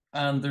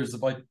 and there's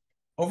about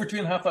over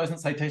 2,500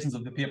 citations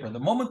of the paper at the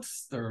moment.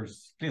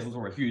 There's places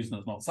where it's used and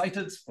it's not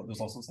cited, but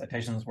there's also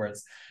citations where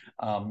it's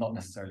not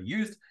necessarily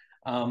used.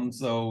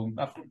 So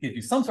that gives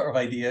you some sort of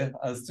idea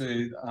as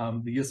to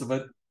the use of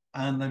it.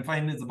 And I'm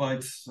finding it's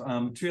about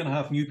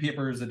 2.5 new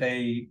papers a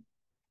day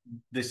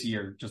this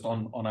year, just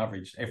on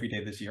average, every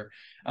day this year.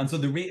 And so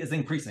the rate is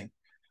increasing.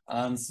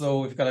 And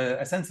so we've got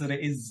a sense that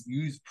it is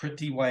used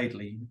pretty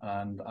widely.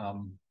 And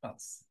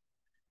that's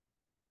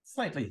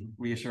slightly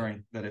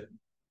reassuring that it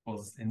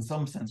was in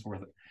some sense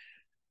worth it.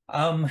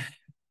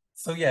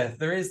 So yeah,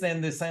 there is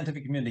then the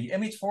Scientific Community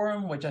Image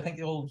Forum, which I think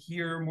you'll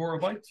hear more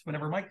about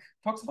whenever Mike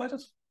talks about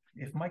it,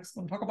 if Mike's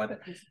going to talk about it.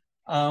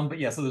 But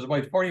yeah, so there's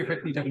about 40 or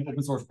 50 different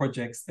open source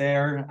projects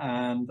there.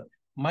 And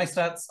my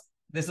stats,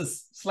 this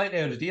is slightly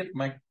out of date.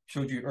 Mike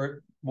showed you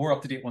more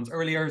up-to-date ones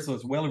earlier, so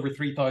it's well over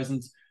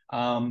 3,000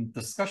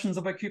 discussions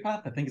about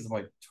QuPath. I think it's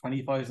about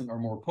 20,000 or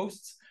more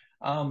posts,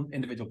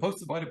 individual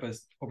posts about it, but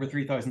it's over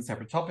 3,000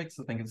 separate topics.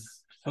 I think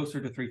it's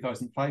closer to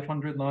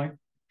 3,500 now.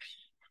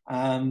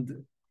 And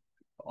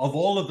of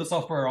all of the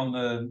software on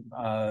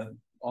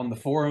the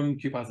forum,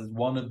 QuPath is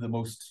one of the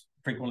most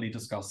frequently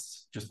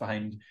discussed, just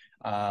behind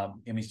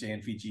ImageJ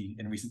and Fiji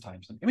in recent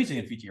times. And ImageJ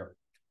and Fiji are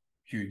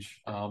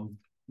huge.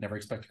 Never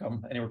expect to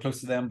come anywhere close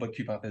to them, but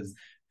QuPath is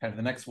kind of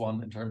the next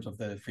one in terms of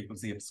the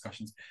frequency of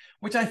discussions,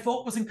 which I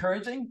thought was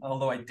encouraging,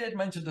 although I did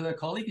mention to a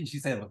colleague and she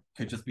said, well, it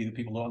could just be the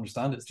people don't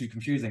understand, it's too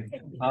confusing.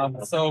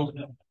 So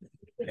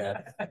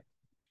Yeah.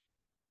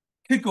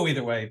 Could go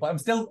either way, but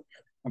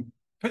I'm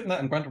putting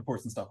that in grant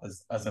reports and stuff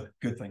as a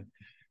good thing.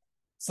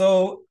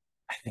 So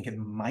I think it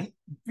might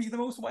be the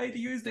most widely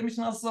used image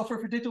analysis software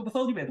for digital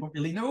pathology, but I don't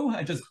really know.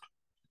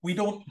 We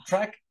don't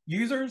track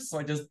users, so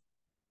I just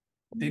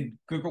did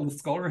Google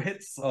Scholar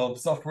hits of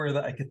software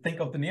that I could think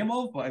of the name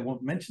of, but I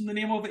won't mention the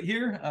name of it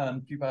here.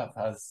 And QuPath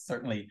has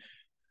certainly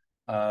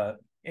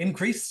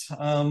increased,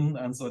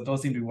 and so it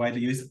does seem to be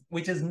widely used,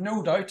 which is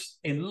no doubt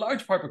in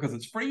large part because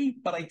it's free,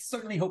 but I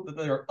certainly hope that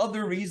there are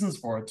other reasons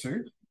for it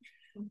too.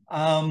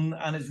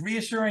 And it's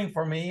reassuring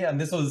for me, and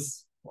this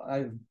was,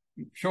 I've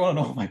shown in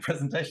all my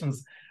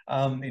presentations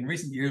in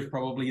recent years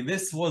probably,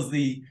 this was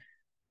the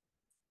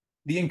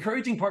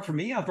encouraging part for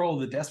me after all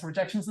the desk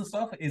rejections and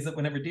stuff, is that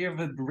whenever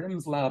David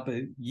Grimm's lab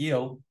at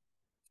Yale,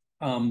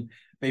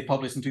 they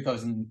published in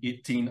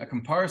 2018 a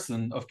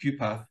comparison of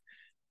QuPath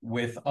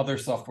with other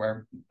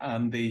software,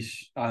 and they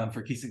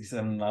for Key67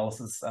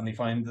 analysis, and they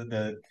find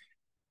that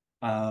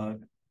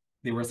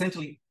they were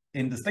essentially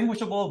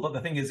indistinguishable, but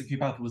the thing is that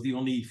QuPath was the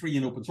only free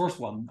and open source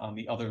one, and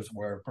the others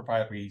were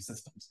proprietary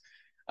systems.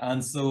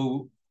 And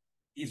so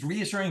it's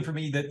reassuring for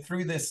me that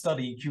through this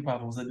study,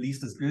 QuPath was at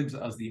least as good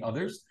as the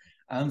others.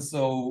 And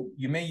so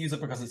you may use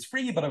it because it's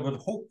free, but I would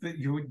hope that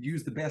you would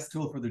use the best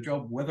tool for the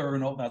job, whether or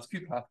not that's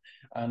QuPath.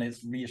 And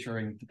it's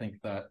reassuring to think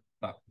that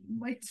that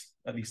might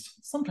at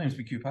least sometimes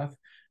be QuPath.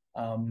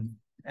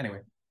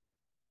 Anyway,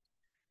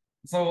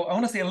 so I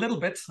want to say a little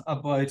bit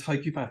about how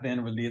QuPath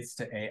then relates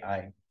to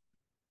AI.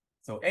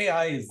 So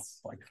AI is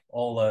like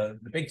all the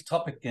big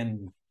topic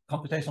in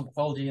computational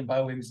pathology and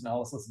bioimage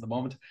analysis at the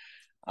moment.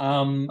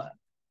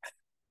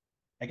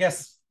 I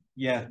guess,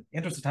 yeah,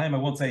 interest of time, I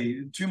won't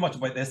say too much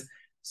about this.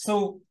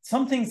 So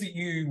some things that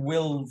you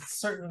will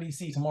certainly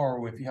see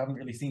tomorrow, if you haven't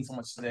really seen so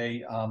much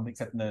today,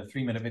 except in the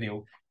 3-minute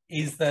video,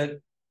 is that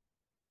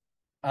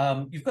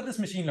you've got this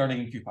machine learning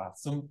in QuPath.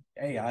 So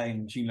AI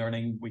and machine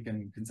learning, we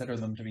can consider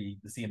them to be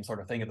the same sort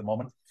of thing at the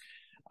moment.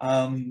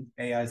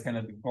 AI is kind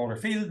of the broader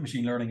field.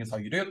 Machine learning is how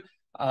you do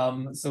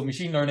it. So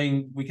machine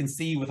learning, we can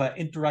see with that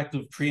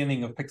interactive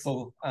training of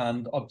pixel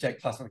and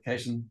object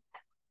classification.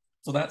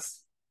 So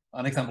that's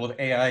an example of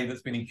AI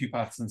that's been in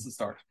QuPath since the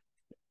start.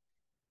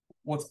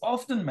 What's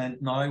often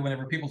meant now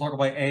whenever people talk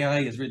about AI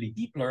is really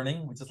deep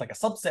learning, which is like a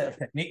subset of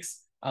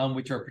techniques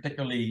which are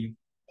particularly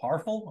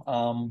powerful,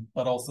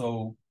 but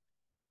also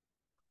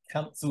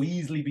can't so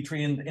easily be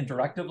trained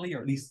interactively, or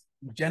at least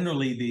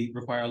generally they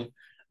require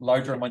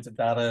larger amounts of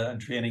data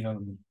and training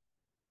on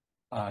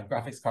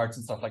graphics cards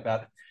and stuff like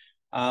that.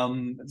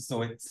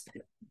 So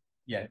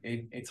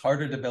it's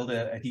harder to build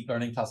a deep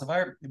learning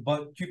classifier,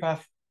 but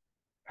QuPath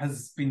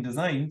has been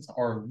designed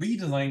or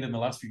redesigned in the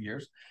last few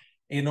years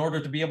in order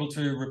to be able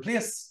to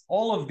replace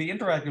all of the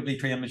interactively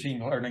trained machine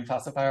learning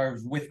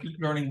classifiers with deep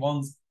learning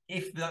ones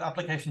if the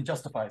application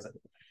justifies it.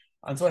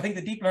 And so I think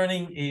the deep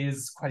learning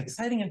is quite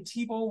exciting, and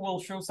Thibaut will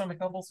show some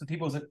examples. So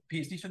Thibaut's a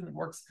PhD student that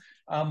works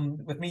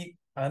with me,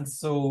 and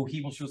so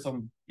he will show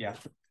some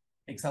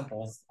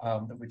examples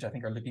which I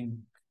think are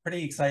looking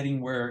pretty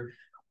exciting, where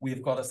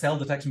we've got a cell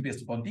detection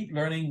based upon deep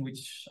learning,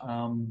 which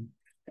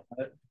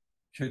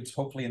should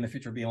hopefully in the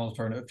future be an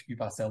alternative to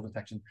QuPath cell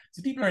detection.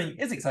 So deep learning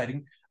is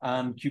exciting,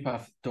 and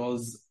QuPath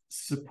does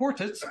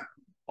support it,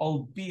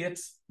 albeit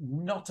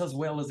not as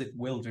well as it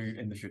will do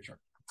in the future.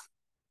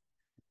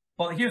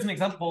 But here's an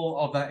example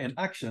of that in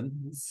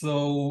action.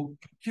 So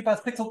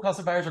QuPath pixel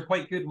classifiers are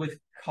quite good with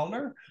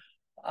color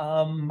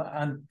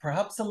and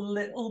perhaps a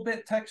little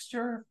bit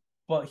texture.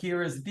 But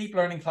here is a deep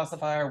learning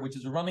classifier, which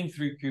is running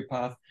through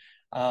QuPath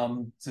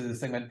to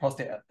segment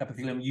prostate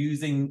epithelium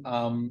using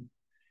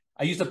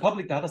I used a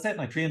public data set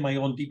and I trained my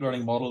own deep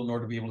learning model in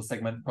order to be able to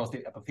segment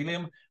prostate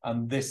epithelium.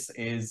 And this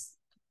is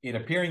it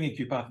appearing in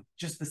QuPath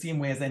just the same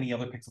way as any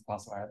other pixel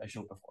classifier I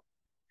showed before.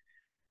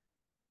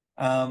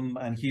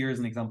 And here's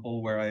an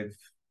example where I've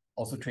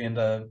also trained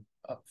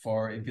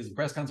for invasive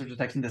breast cancer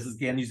detection. This is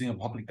again using a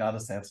public data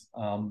set,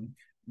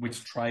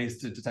 which tries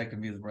to detect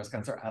invasive breast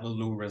cancer at a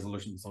low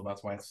resolution. So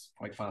that's why it's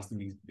quite fast in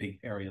these big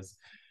areas.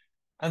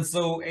 And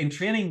so in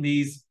training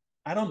these,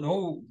 I don't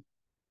know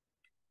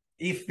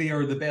if they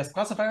are the best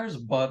classifiers,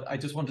 but I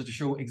just wanted to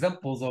show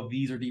examples of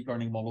these are deep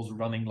learning models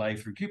running live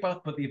through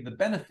QuPath, but they have the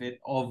benefit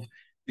of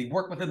they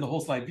work within the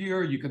whole slide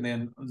viewer. You can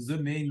then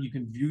zoom in, you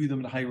can view them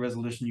in high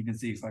resolution, you can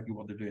see exactly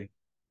what they're doing.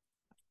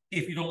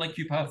 If you don't like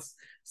QuPath's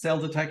cell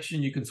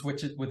detection, you can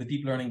switch it with a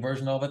deep learning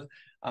version of it.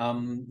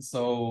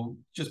 So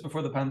just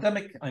before the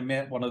pandemic, I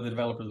met one of the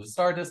developers of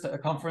Stardist at a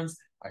conference.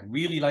 I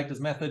really liked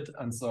his method,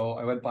 and so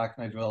I went back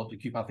and I developed a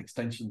QuPath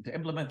extension to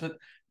implement it.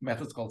 The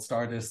method's called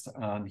Stardist,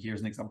 and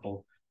here's an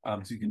example.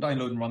 So you can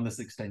download and run this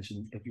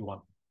extension if you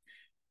want.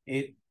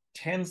 It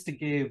tends to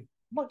give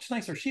much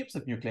nicer shapes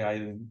of nuclei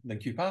than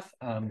QuPath,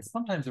 and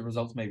sometimes the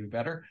results may be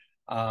better.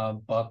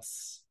 But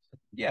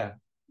yeah,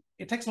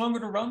 it takes longer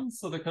to run,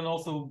 so there can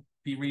also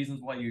be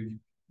reasons why you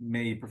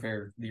may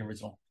prefer the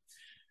original.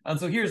 And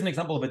so here's an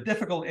example of a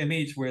difficult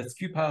image where it's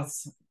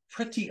QuPath's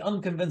pretty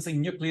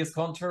unconvincing nucleus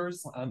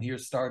contours, and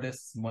here's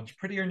Stardist's much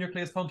prettier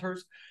nucleus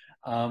contours.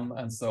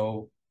 And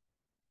so,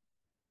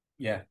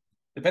 yeah,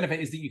 the benefit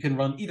is that you can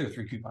run either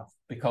through QuPath,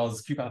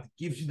 because QuPath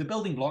gives you the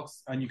building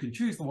blocks and you can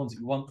choose the ones that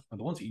you want or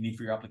the ones that you need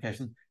for your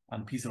application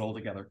and piece it all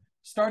together.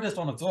 Stardist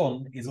on its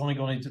own is only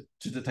going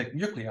to detect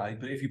nuclei,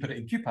 but if you put it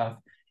in QuPath,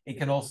 it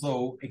can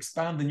also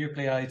expand the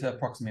nuclei to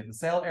approximate the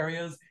cell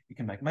areas. You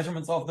can make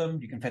measurements of them.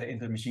 You can fit it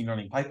into a machine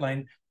learning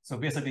pipeline. So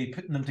basically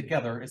putting them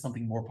together is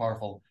something more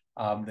powerful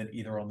than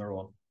either on their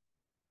own.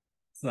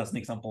 So that's an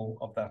example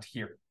of that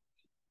here.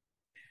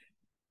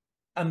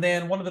 And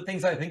then one of the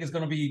things I think is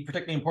going to be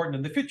particularly important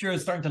in the future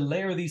is starting to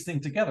layer these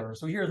things together.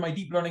 So here's my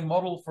deep learning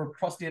model for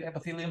prostate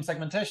epithelium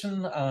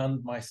segmentation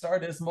and my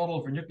Stardist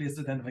model for nucleus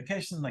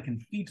identification. I can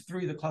feed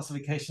through the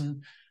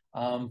classification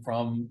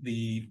from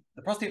the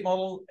prostate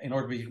model in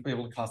order to be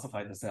able to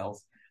classify the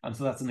cells. And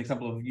so that's an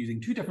example of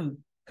using two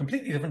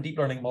completely different deep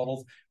learning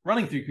models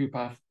running through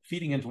QuPath,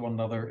 feeding into one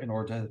another in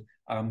order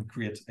to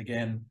create,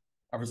 again,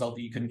 a result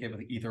that you couldn't get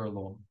with either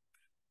alone.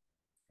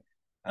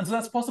 And so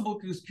that's possible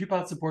because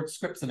QuPath supports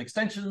scripts and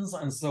extensions.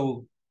 And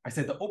so I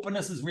said that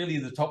openness is really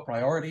the top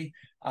priority.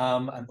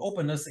 And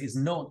openness is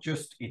not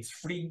just it's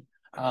free,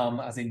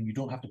 as in you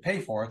don't have to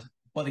pay for it,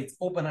 but it's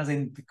open as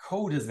in the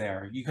code is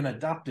there. You can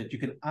adapt it, you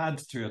can add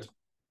to it,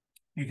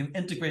 you can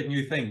integrate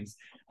new things.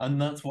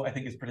 And that's what I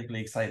think is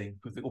particularly exciting,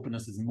 because the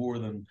openness is more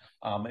than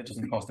it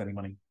doesn't cost any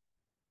money.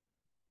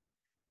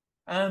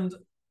 And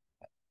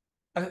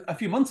a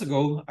few months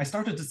ago, I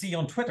started to see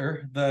on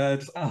Twitter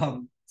that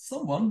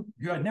someone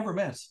who I'd never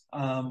met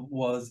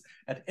was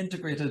an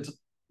integrated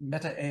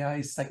meta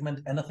AI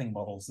segment anything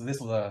model. So this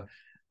was a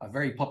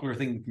very popular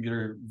thing in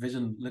computer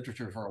vision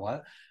literature for a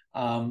while.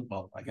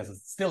 Well, I guess it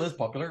still is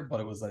popular, but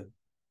it was a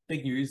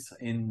big news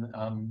in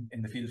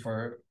the field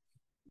for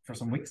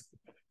some weeks.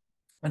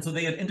 And so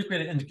they had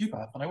integrated into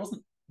QuPath, and I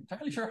wasn't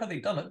entirely sure how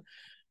they'd done it.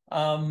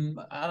 And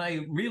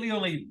I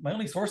really my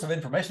only source of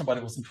information about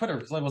it was on Twitter,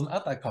 because I wasn't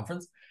at that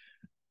conference.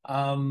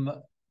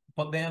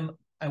 But then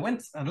I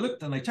went and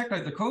looked and I checked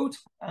out the code,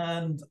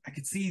 and I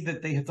could see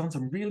that they had done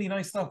some really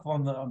nice stuff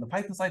on the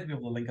Python side to be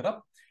able to link it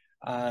up.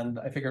 And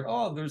I figured,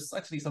 oh, there's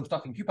actually some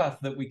stuff in QuPath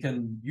that we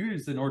can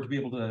use in order to be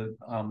able to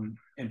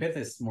embed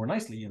this more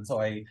nicely. And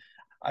so I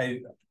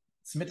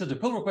submitted a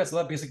pull request. So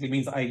that basically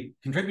means I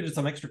contributed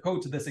some extra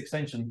code to this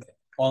extension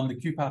on the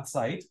QuPath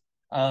side,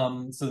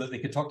 so that they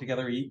could talk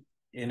together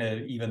in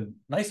an even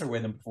nicer way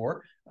than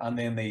before. And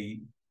then they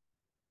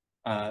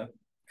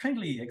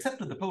kindly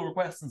accepted the pull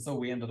request, and so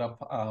we ended up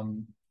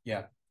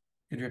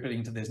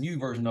contributing to this new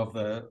version of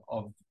the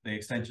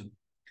extension.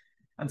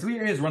 And so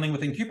here it is running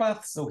within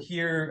QuPath. So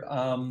here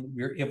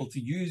we're able to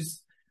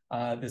use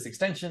this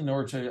extension in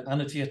order to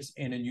annotate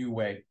in a new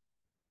way.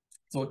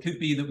 So it could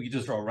be that we could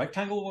just draw a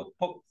rectangle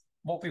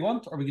what we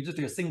want, or we could just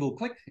do a single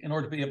click in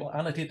order to be able to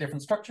annotate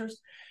different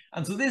structures.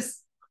 And so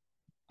this,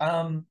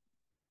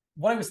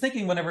 what I was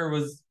thinking whenever I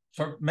was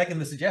sort of making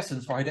the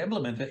suggestions for how to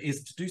implement it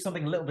is to do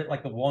something a little bit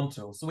like the wand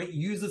tool. So it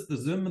uses the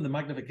zoom and the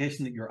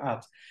magnification that you're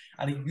at,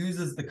 and it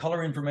uses the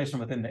color information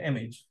within the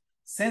image,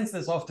 sends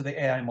this off to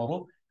the AI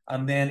model,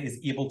 and then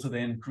is able to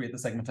then create the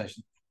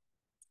segmentation.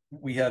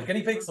 We have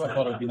guinea pigs, so I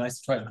thought it would be nice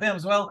to try it with them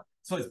as well.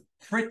 So it's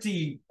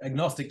pretty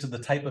agnostic to the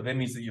type of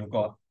image that you've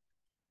got.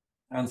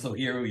 And so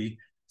here we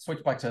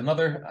switch back to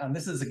another, and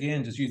this is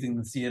again just using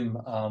the same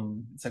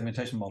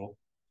segmentation model.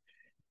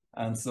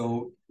 And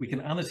so we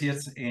can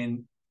annotate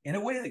in a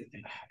way that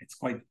it's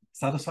quite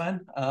satisfying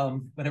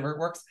whenever it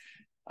works.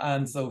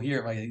 And so here,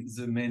 if I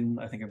zoom in,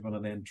 I think I'm going to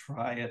then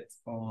try it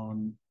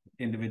on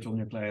individual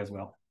nuclei as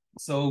well.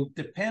 So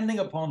depending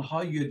upon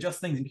how you adjust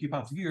things in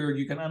QuPath Viewer,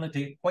 you can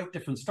annotate quite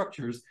different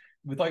structures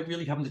without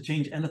really having to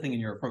change anything in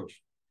your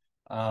approach.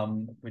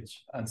 And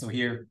so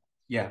here,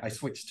 yeah, I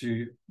switch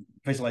to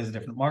visualize a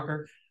different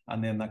marker,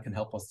 and then that can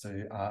help us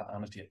to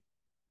annotate.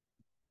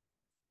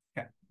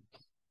 Okay.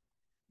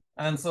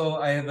 And so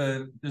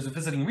there's a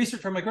visiting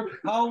researcher in my group,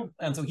 Hal,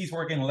 and so he's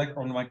working in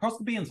electron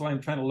microscopy, and so I'm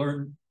trying to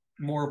learn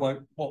more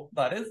about what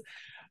that is.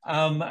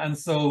 And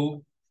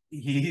so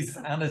he's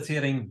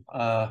annotating,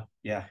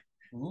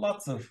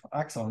 lots of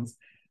axons.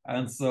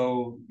 And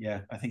so, yeah,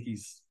 I think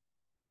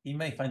he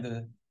may find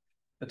the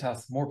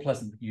task more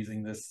pleasant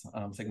using this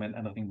segment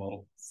anything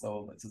model.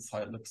 So this is how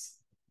it looks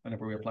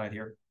whenever we apply it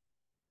here.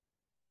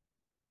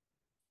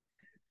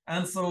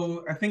 And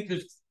so I think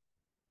there's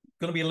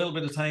going to be a little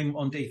bit of time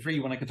on day 3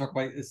 when I can talk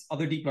about this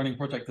other deep learning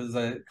project. There's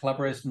a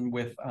collaboration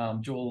with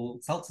Joel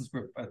Saltz's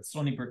group at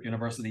Stony Brook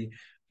University,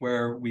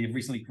 where we've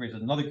recently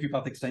created another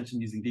QuPath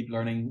extension using deep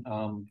learning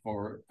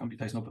for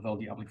computational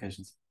pathology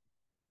applications.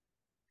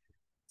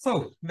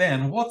 So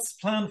then what's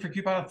planned for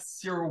QuPath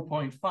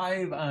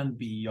 0.5 and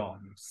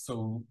beyond?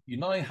 So you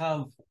now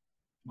have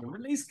the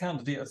release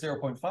candidate at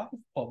 0.5,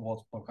 but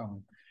what's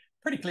become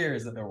pretty clear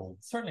is that there will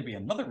certainly be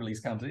another release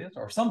candidate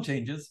or some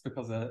changes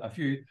because a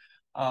few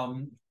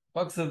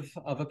bugs have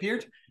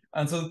appeared.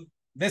 And so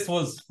this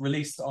was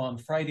released on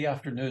Friday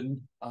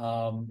afternoon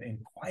in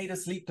quite a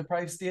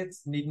sleep-deprived state,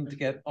 needing to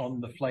get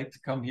on the flight to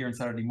come here on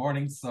Saturday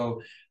morning.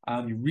 So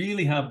you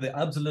really have the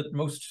absolute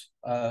most,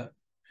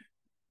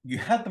 you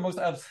had the most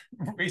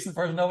recent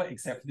version of it,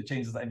 except for the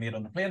changes that I made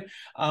on the plane.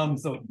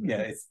 So yeah,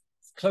 it's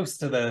close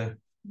to the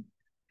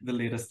the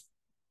latest.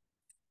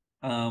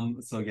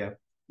 So yeah,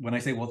 when I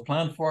say what's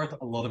planned for it,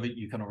 a lot of it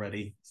you can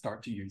already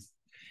start to use.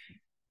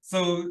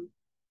 So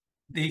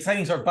the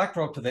exciting sort of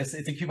backdrop to this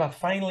is that QuPath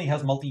finally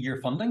has multi-year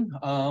funding.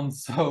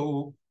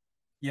 So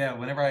yeah,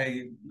 whenever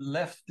I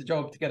left the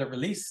job to get it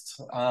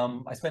released,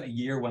 I spent a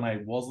year when I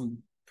wasn't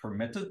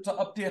permitted to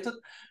update it.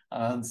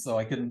 And so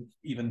I couldn't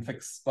even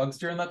fix bugs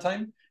during that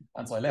time.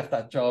 And so I left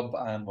that job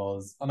and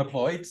was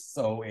unemployed.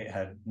 So it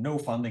had no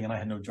funding and I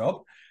had no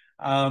job.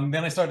 Then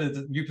I started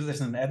a new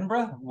position in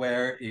Edinburgh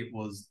where it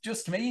was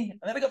just me. And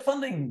then I got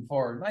funding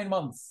for 9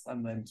 months.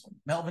 And then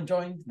Melvin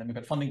joined. And then we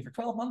got funding for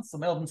 12 months. So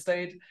Melvin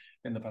stayed.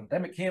 Then the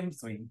pandemic came.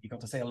 So he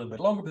got to stay a little bit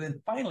longer. But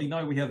then finally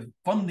now we have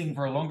funding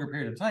for a longer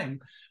period of time.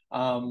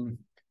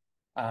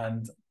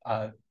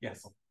 Yeah,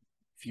 so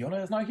Fiona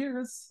is now here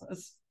as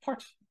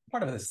part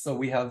of this. So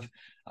we have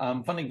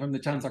funding from the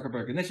Chan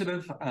Zuckerberg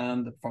Initiative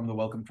and from the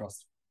Wellcome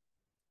Trust.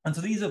 And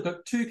so these have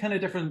got two kind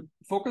of different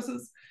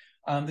focuses.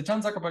 The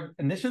Chan Zuckerberg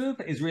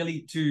Initiative is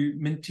really to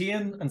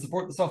maintain and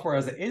support the software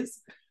as it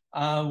is.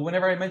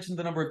 Whenever I mentioned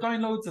the number of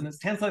downloads, and it's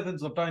tens of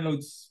thousands of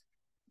downloads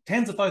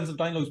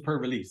per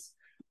release.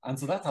 And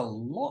so that's a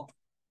lot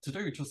to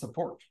do to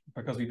support,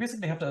 because we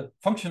basically have to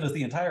function as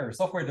the entire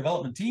software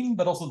development team,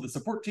 but also the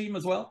support team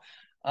as well.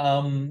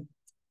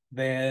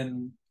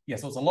 Then, yeah,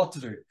 so it's a lot to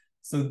do.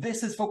 So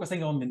this is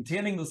focusing on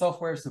maintaining the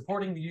software,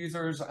 supporting the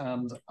users,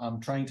 and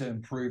trying to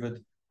improve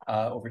it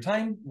over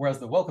time, whereas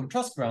the Wellcome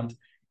Trust grant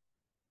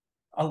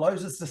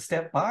allows us to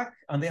step back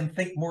and then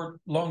think more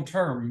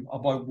long-term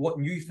about what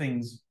new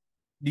things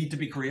need to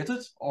be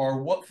created,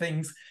 or what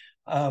things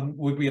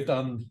would we have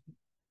done,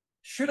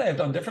 should I have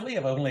done differently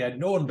if only I'd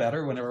known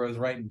better whenever I was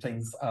writing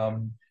things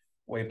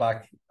way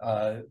back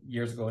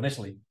years ago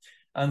initially.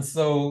 And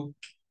so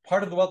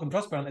part of the Wellcome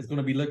Trust grant is going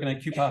to be looking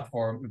at QuPath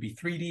for maybe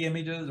 3D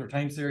images or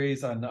time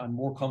series and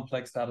more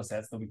complex data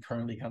sets that we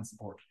currently can't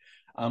support.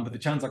 But the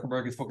Chan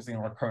Zuckerberg is focusing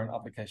on our current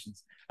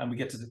applications, and we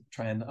get to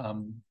try and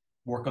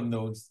work on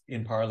those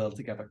in parallel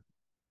together.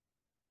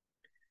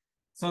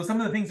 So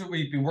some of the things that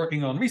we've been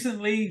working on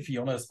recently,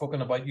 Fiona has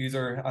spoken about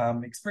user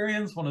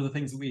experience. One of the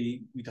things that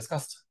we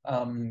discussed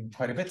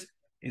quite a bit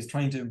is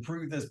trying to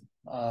improve this,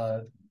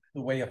 the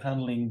way of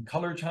handling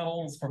color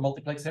channels for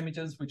multiplex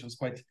images, which was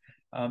quite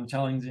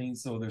challenging.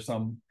 So there's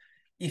some,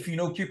 if you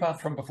know QuPath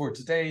from before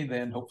today,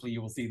 then hopefully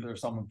you will see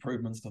there's some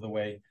improvements to the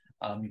way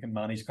you can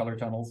manage color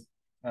channels.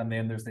 And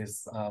then there's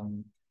this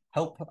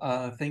help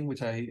thing,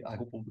 which I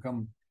hope will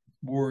become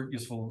more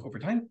useful over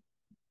time.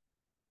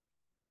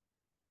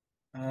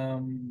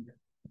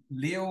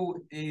 Leo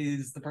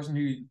is the person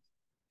who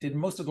did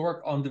most of the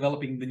work on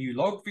developing the new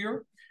log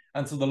viewer.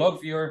 And so the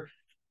log viewer,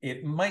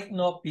 it might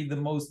not be the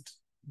most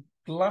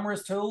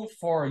glamorous tool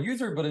for a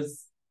user, but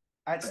it's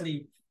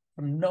actually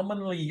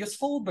phenomenally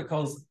useful,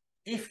 because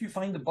if you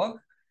find a bug,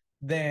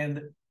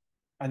 then,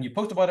 and you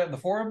post about it in the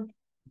forum,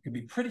 you can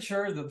be pretty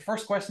sure that the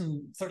first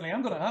question, certainly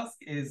I'm going to ask,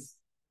 is,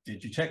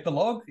 did you check the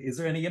log? Is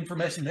there any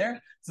information there?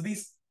 So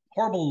these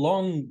horrible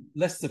long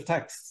lists of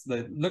texts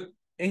that look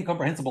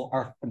incomprehensible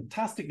are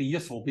fantastically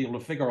useful to be able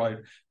to figure out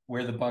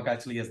where the bug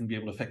actually is and be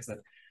able to fix it.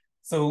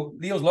 So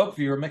Leo's log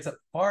viewer makes it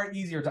far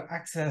easier to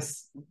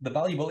access the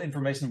valuable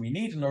information we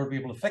need in order to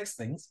be able to fix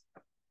things.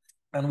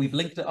 And we've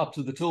linked it up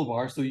to the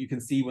toolbar so you can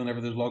see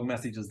whenever there's log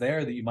messages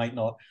there that you might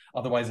not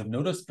otherwise have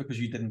noticed because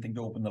you didn't think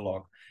to open the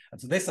log.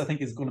 And so this, I think,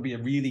 is going to be a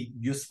really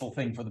useful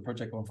thing for the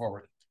project going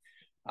forward.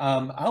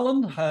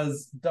 Alan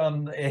has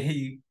done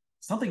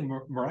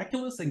something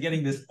miraculous in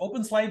getting this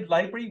open slide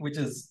library, which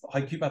is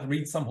how QuPath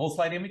reads some whole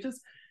slide images.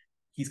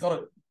 He's got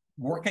it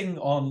working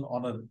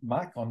on a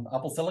Mac, on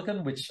Apple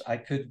Silicon, which I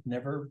could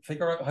never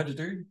figure out how to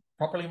do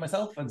properly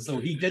myself. And so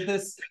he did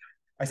this,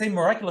 I say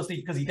miraculously,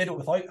 because he did it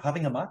without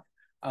having a Mac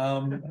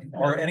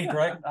or any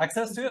direct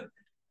access to it.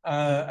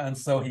 And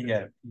so he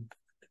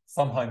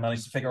somehow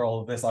managed to figure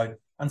all of this out.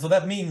 And so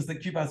that means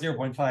that QuPath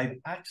 0.5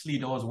 actually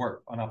does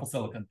work on Apple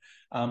Silicon,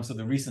 so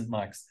the recent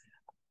Macs,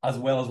 as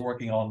well as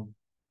working on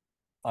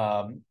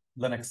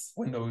Linux,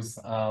 Windows,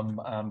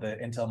 and the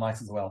Intel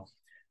Macs as well.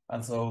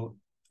 And so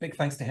big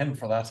thanks to him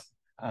for that.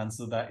 And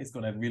so that is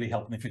going to really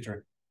help in the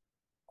future.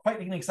 Quite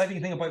an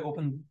exciting thing about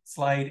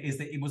OpenSlide is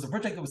that it was a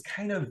project that was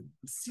kind of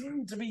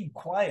seemed to be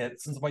quiet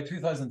since about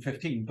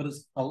 2015, but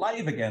it's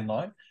alive again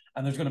now.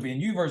 And there's going to be a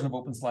new version of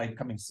OpenSlide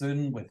coming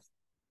soon with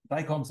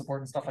DICOM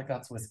support and stuff like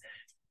that. So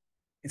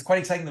it's quite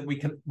exciting that we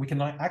can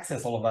now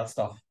access all of that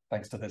stuff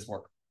thanks to this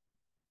work.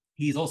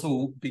 He's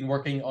also been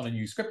working on a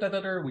new script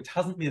editor, which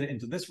hasn't made it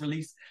into this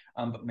release,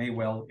 but may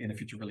well in a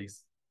future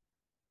release.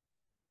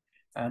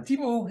 And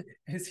Thibaut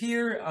is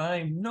here.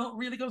 I'm not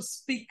really going to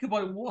speak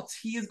about what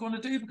he is going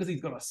to do because he's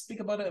going to speak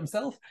about it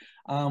himself.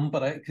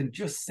 But I can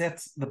just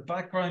set the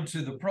background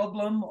to the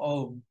problem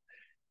of,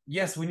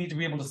 yes, we need to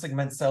be able to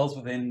segment cells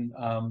within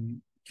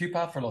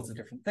QuPath for lots of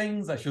different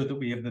things. I showed that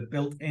we have the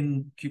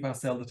built-in QuPath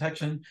cell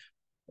detection.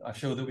 I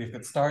showed that we've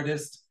got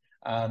Stardist,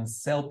 and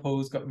cell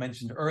pose got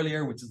mentioned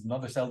earlier, which is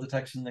another cell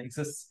detection that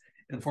exists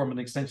in the form of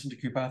an extension to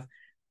QuPath.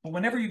 But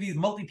whenever you have these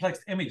multiplexed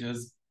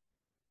images,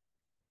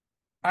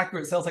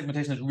 accurate cell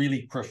segmentation is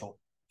really crucial.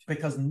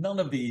 because none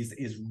of these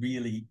is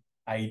really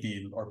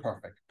ideal or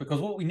perfect. Because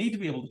what we need to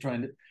be able to try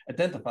and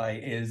identify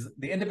is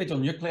the individual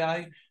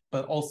nuclei,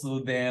 but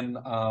also then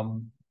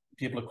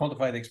be able to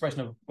quantify the expression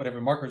of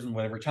whatever markers and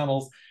whatever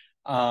channels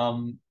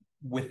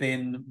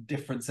within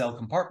different cell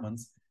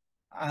compartments.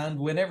 And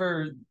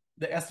whenever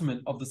the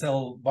estimate of the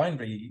cell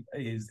boundary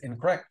is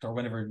incorrect, or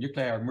whenever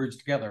nuclei are merged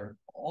together,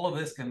 all of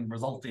this can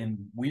result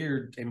in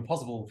weird,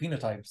 impossible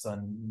phenotypes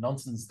and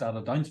nonsense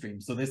data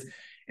downstream. So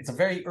it's a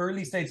very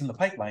early stage in the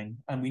pipeline,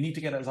 and we need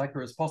to get it as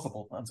accurate as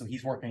possible. And so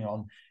he's working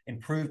on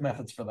improved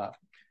methods for that.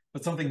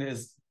 But something that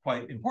is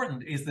quite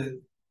important is that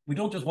we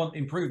don't just want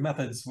improved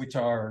methods which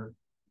are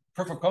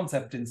proof of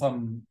concept in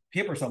some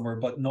paper somewhere,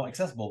 but not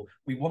accessible.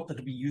 We want them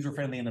to be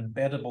user-friendly and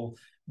embeddable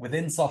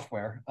within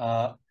software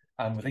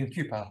and within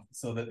QuPath,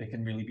 so that they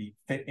can really be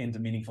fit into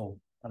meaningful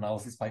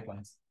analysis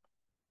pipelines.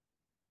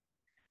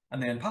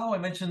 And then Pao, I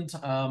mentioned,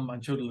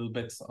 and showed a little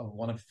bit of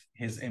one of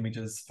his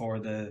images for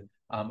the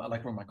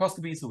electron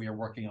microscopy. So we are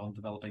working on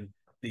developing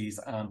these.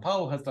 And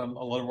Pao has done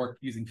a lot of work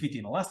using Qt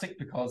and Elastic,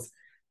 because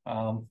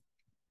you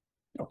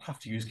don't have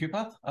to use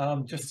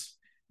QuPath just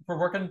for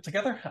working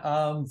together.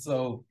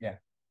 So yeah,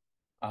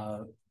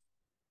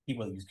 he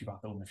will use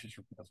QuPath though in the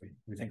future, because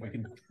we think we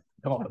can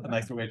come up with a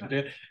nicer way to do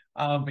it.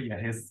 But yeah,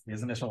 his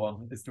initial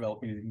one is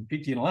developed using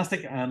Qt and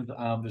Elastic, and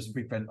there's a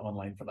preprint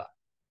online for that.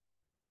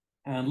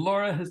 And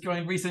Laura has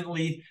joined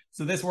recently.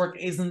 So this work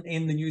isn't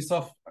in the new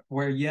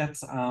software yet,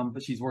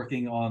 but she's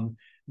working on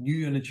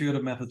new and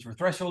intuitive methods for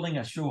thresholding.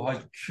 I show how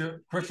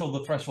crucial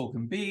the threshold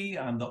can be,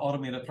 and the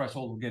automated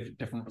threshold will give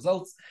different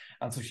results.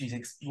 And so she's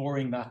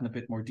exploring that in a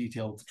bit more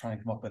detail to try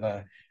and come up with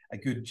a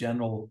good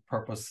general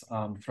purpose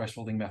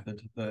thresholding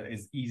method that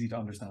is easy to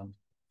understand.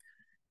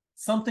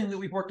 Something that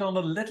we've worked on a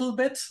little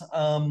bit,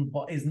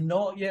 but is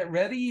not yet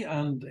ready,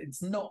 and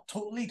it's not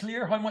totally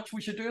clear how much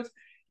we should do it,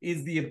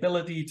 is the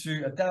ability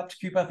to adapt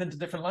QuPath into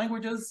different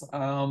languages.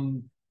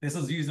 This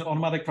is using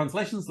automatic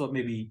translation, so it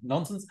may be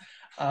nonsense.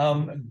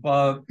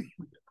 But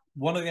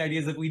one of the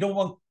ideas that we don't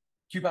want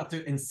QuPath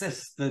to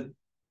insist that,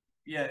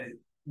 yeah,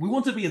 we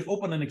want to be as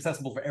open and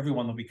accessible for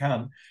everyone that we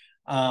can.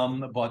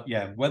 But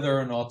yeah, whether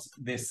or not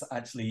this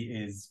actually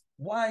is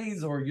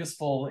wise or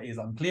useful is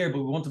unclear, but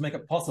we want to make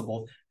it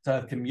possible to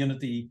have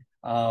community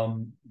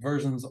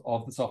versions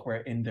of the software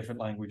in different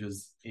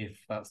languages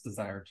if that's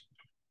desired.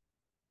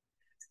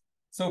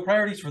 So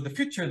priorities for the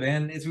future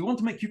then is we want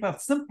to make QuPath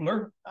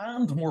simpler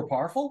and more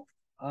powerful,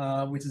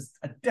 which is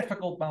a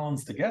difficult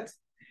balance to get.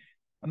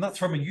 And that's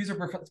from a user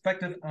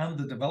perspective and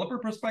the developer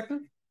perspective.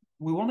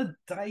 We want to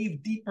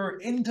dive deeper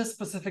into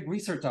specific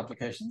research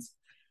applications.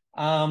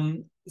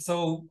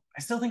 So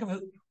I still think of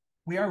it,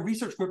 we are a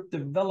research group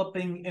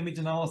developing image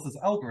analysis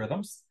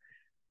algorithms.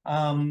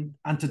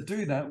 And to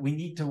do that, we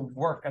need to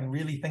work and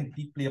really think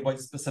deeply about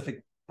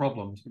specific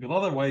problems, because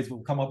otherwise we'll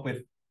come up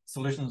with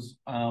solutions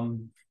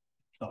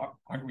that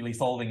aren't really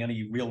solving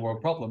any real world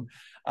problem.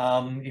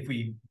 If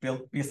we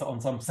base it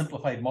on some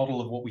simplified model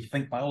of what we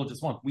think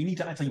biologists want, we need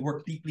to actually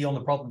work deeply on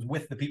the problems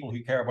with the people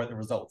who care about the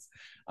results.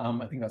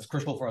 I think that's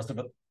crucial for us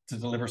to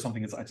deliver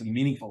something that's actually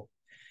meaningful.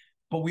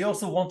 But we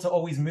also want to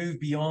always move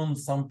beyond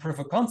some proof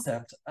of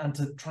concept and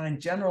to try and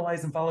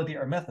generalize and validate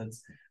our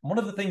methods. And one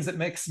of the things that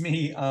makes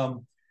me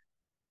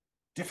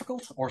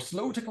difficult or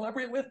slow to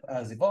collaborate with,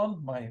 as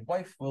Yvonne, my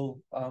wife, will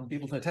be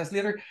able to attest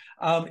later,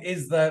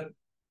 is that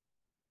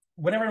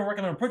whenever I'm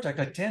working on a project,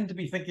 I tend to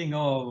be thinking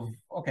of,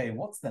 okay,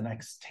 what's the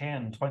next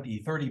 10,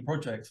 20, 30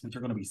 projects which are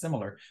going to be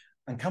similar?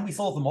 And can we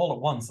solve them all at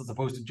once as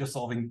opposed to just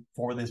solving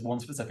for this one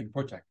specific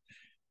project?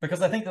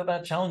 Because I think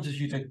that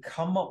challenges you to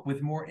come up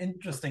with more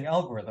interesting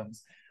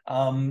algorithms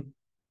and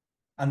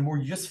more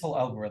useful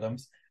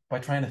algorithms by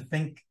trying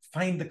to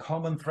find the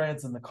common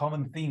threads and the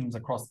common themes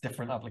across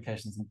different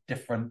applications and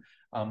different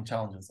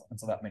challenges. And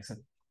so that makes it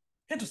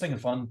interesting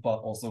and fun, but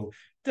also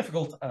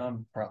difficult,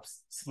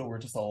 perhaps slower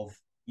to solve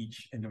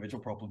each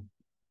individual problem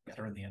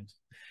better in the end.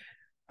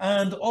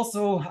 And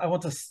also, I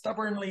want to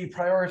stubbornly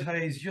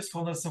prioritize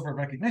usefulness over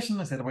recognition.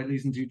 I said about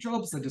losing 2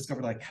 jobs. I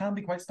discovered I can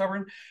be quite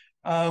stubborn.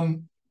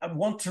 I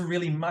want to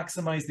really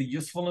maximize the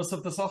usefulness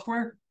of the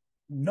software,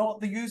 not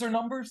the user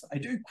numbers. I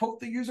do quote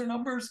the user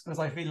numbers because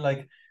I feel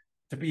like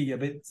to be a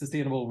bit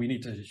sustainable, we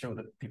need to show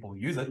that people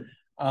use it. It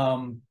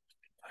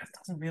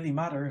doesn't really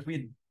matter. If we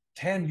had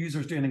 10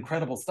 users doing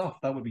incredible stuff,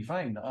 that would be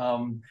fine.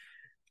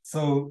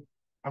 So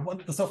I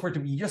want the software to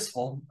be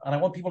useful, and I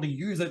want people to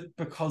use it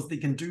because they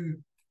can do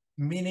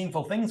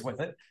meaningful things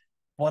with it.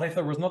 But if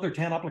there was another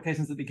 10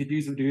 applications that they could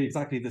use to do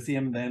exactly the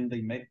same, then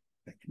they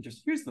can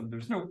just use them.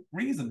 There's no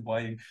reason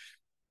why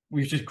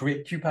we should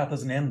create QuPath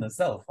as an end in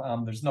itself.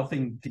 There's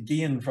nothing to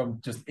gain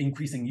from just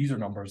increasing user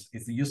numbers.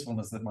 It's the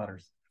usefulness that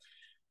matters.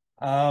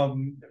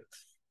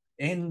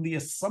 In the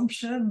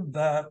assumption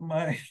that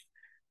my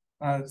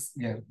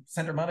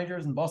center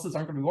managers and bosses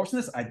aren't going to be watching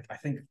this, I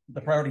think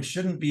the priority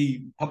shouldn't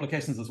be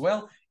publications as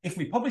well. If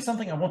we publish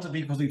something, I want it to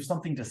be because we have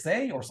something to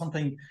say or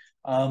something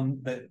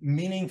that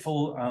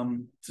meaningful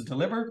to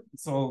deliver.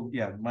 So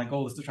yeah, my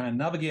goal is to try and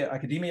navigate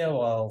academia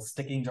while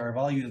sticking to our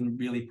values and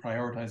really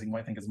prioritizing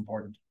what I think is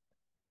important.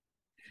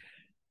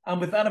 And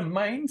with that in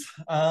mind,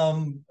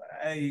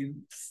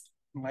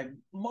 my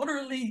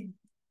moderately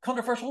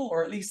controversial,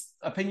 or at least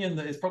opinion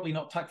that is probably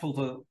not tactful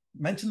to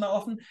mention that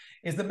often,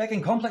 is that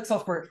making complex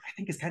software, I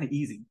think, is kind of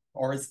easy,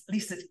 or at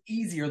least it's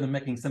easier than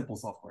making simple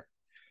software.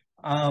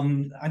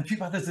 And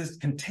QuPath is this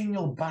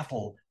continual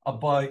battle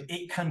about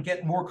it can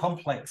get more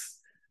complex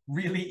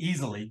really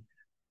easily,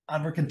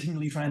 and we're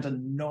continually trying to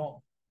not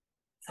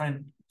try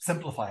and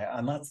simplify it,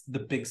 and that's the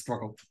big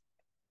struggle.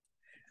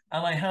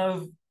 And I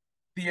have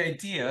the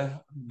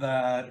idea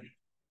that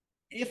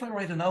if I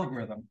write an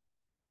algorithm,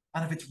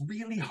 and if it's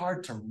really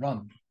hard to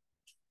run,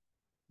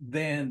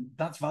 then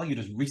that's valued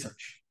as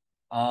research.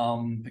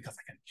 Because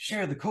I can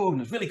share the code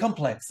and it's really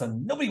complex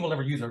and nobody will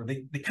ever use it, or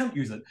they can't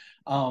use it.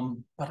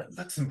 But it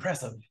looks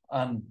impressive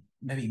and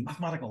maybe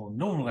mathematical and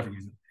no one will ever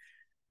use it.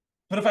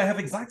 But if I have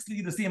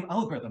exactly the same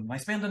algorithm, I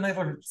spend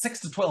another 6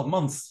 to 12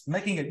 months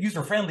making it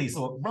user-friendly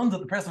so it runs at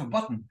the press of a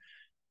button,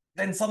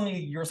 then suddenly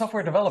you're a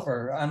software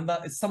developer, and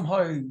that is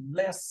somehow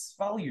less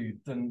valued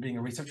than being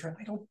a researcher. And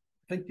I don't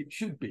think it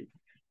should be,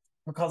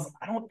 because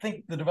I don't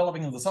think the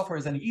developing of the software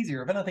is any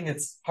easier. If anything,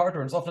 it's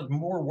harder and it's often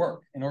more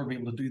work in order to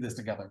be able to do this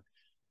together.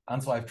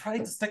 And so I've tried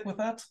to stick with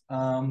that,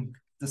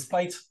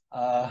 despite,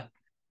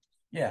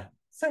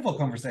 several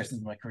conversations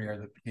in my career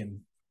that became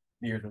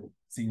near to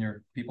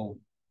senior people,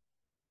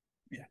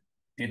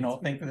 did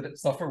not think that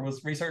software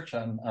was research.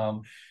 And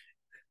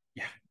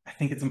I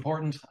think it's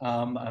important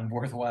and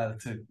worthwhile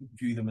to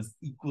view them as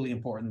equally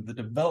important: the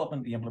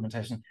development, the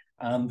implementation,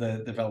 and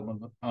the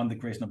development and the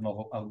creation of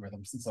novel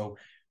algorithms. And so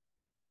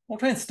we'll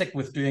try and stick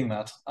with doing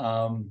that,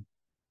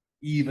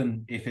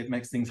 even if it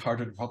makes things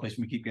harder to publish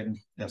and we keep getting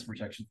less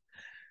rejection.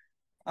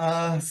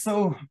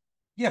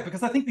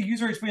 Because I think the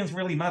user experience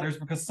really matters,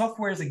 because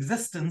software's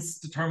existence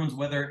determines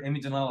whether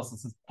image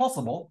analysis is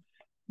possible,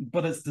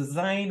 but its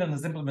design and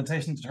its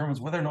implementation determines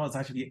whether or not it's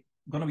actually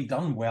going to be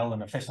done well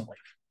and efficiently.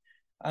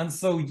 And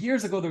so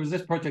years ago, there was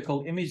this project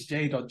called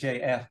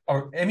ImageJ.jf,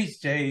 or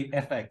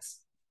ImageJFX,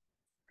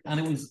 and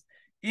it was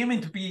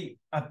aiming to be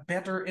a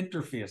better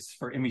interface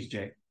for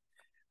ImageJ.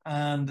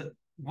 And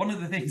one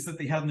of the things that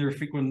they had in their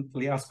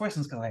frequently asked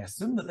questions, because I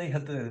assume that they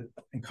had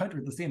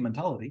encountered the same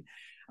mentality,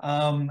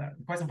 the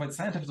question about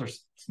scientists are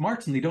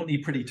smart and they don't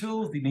need pretty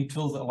tools. They need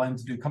tools that allow them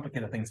to do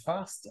complicated things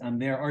fast.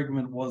 And their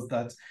argument was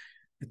that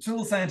the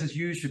tools scientists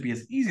use should be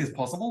as easy as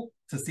possible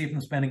to save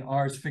them spending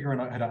hours figuring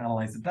out how to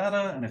analyze the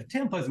data. And if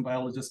 10,000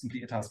 biologists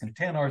complete a task in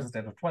 10 hours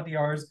instead of 20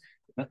 hours,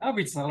 an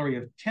average salary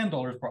of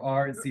 $10 per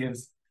hour, it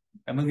saves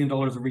 $1 million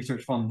of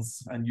research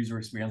funds, and user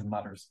experience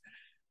matters.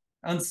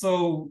 And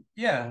so,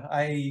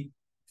 I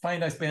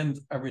find I spend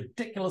a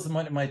ridiculous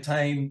amount of my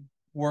time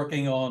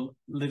working on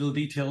little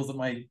details that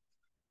might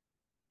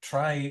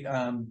try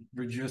and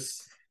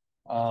reduce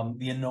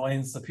the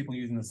annoyance of people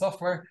using the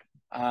software,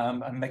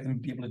 and make them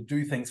be able to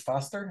do things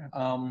faster.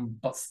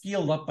 But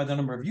scaled up by the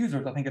number of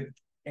users, I think it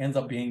ends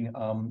up being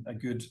a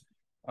good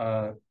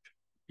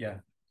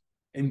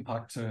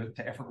impact to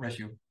effort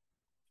ratio.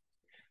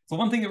 So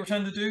one thing that we're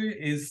trying to do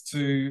is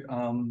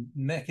to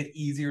make it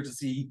easier to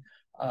see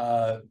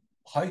how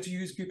to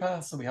use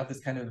QuPath. So we have this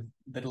kind of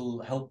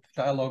little help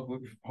dialogue we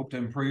hope to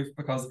improve,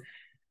 because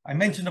I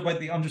mentioned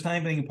about the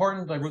understanding being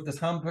important. I wrote this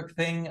handbook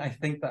thing. I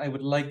think that I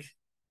would like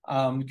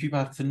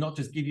QuPath to not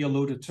just give you a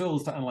load of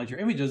tools to analyze your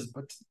images,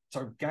 but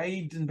sort of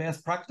guide in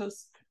best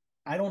practice.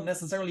 I don't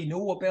necessarily know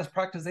what best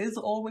practice is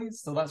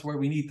always, so that's where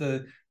we need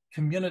the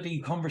community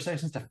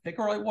conversations to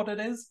figure out what it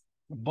is.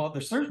 But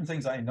there's certain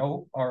things I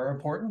know are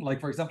important.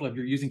 Like, for example, if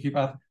you're using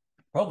QuPath,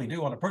 probably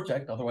do on a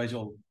project, otherwise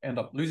you'll end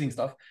up losing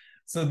stuff.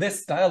 So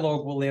this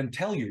dialogue will then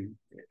tell you,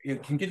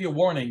 it can give you a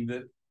warning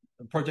that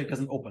the project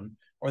isn't open,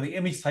 or the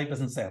image type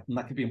isn't set, and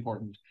that could be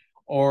important.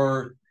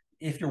 Or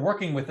if you're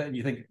working with it and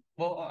you think,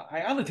 well, I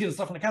annotated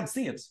stuff and I can't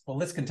see it, well,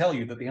 this can tell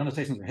you that the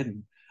annotations are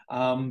hidden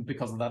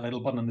because of that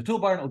little button on the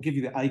toolbar, and it'll give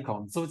you the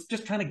icon. So it's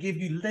just trying to give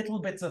you little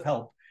bits of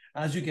help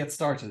as you get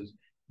started,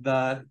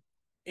 that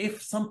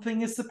if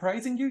something is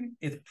surprising you,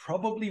 it's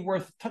probably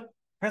worth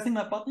pressing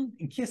that button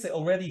in case it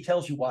already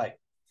tells you why.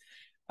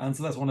 And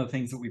so that's one of the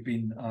things that we've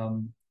been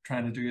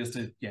trying to do, is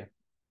to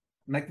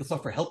make the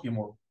software help you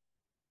more.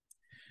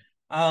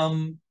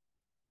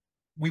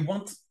 We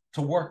want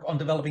to work on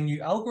developing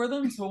new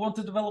algorithms. We want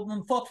to develop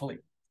them thoughtfully.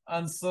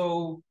 And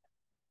so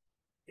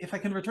if I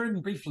can return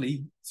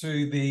briefly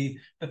to the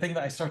thing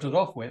that I started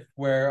off with,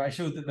 where I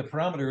showed that the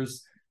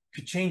parameters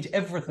could change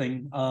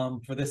everything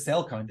for this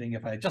cell counting.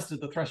 If I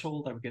adjusted the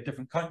threshold, I would get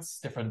different counts,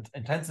 different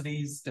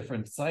intensities,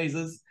 different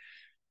sizes.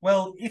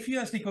 Well, if you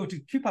actually go to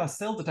QuPath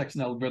cell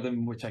detection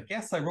algorithm, which I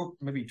guess I wrote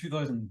maybe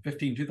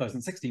 2015,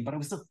 2016, but I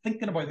was still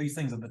thinking about these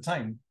things at the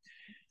time.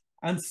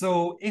 And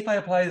so if I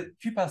apply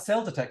QuPath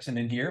cell detection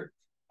in here,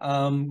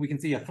 we can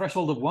see a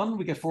threshold of 1,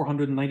 we get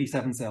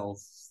 497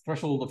 cells.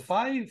 Threshold of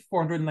 5,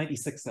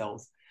 496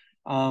 cells.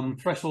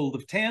 Threshold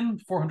of 10,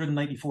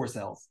 494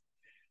 cells.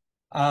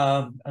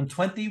 And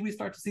 20, we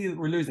start to see that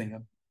we're losing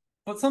them.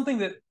 But something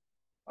that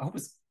I hope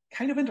is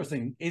kind of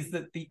interesting is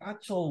that the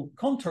actual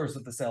contours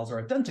of the cells are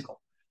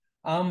identical.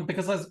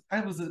 Because as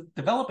I was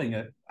developing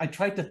it, I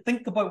tried to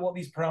think about what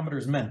these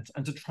parameters meant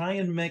and to try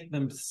and make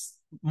them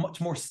much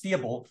more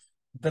stable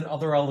than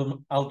other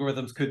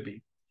algorithms could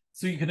be.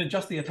 So you can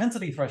adjust the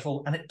intensity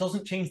threshold and it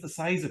doesn't change the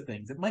size of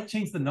things. It might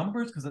change the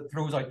numbers because it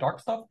throws out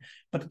dark stuff,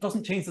 but it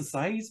doesn't change the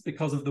size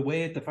because of the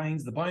way it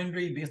defines the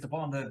boundary based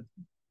upon the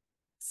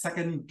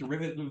second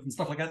derivative and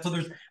stuff like that. So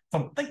there's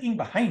some thinking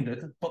behind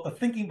it, but the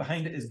thinking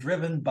behind it is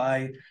driven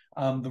by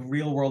the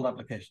real world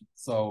application.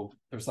 So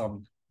there's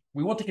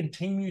we want to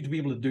continue to be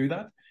able to do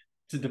that,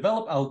 to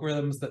develop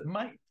algorithms that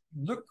might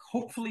look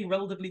hopefully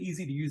relatively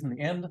easy to use in the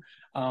end,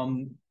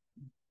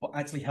 but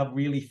actually have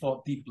really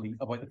thought deeply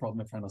about the problem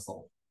they're trying to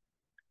solve.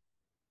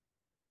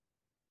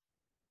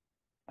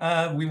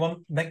 We want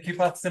to make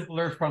QuPath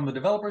simpler from the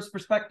developer's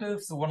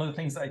perspective. So one of the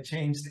things that I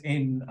changed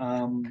in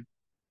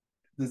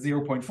the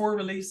 0.4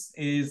 release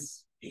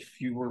is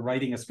if you were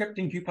writing a script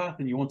in QuPath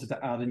and you wanted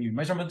to add a new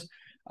measurement,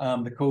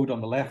 the code on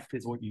the left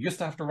is what you used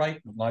to have to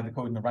write. Now the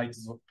code on the right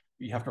is what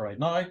you have to write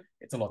now.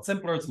 It's a lot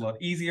simpler, it's a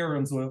lot easier,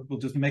 and so we'll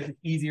just make it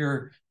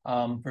easier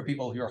for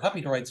people who are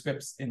happy to write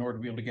scripts in order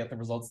to be able to get the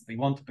results that they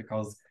want,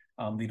 because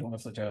they don't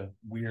have such a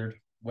weird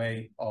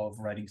way of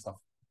writing stuff.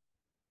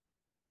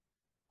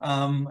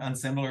 And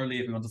similarly,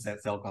 if we want to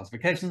set cell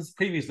classifications,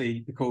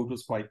 previously the code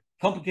was quite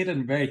complicated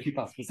and very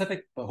QuPath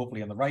specific, but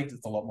hopefully on the right,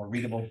 it's a lot more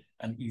readable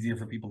and easier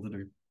for people to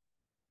do.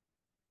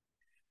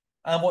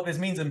 And what this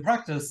means in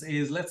practice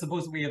is, let's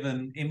suppose we have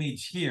an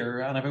image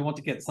here, and if I want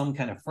to get some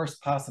kind of first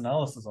pass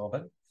analysis of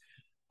it,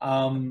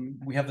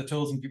 we have the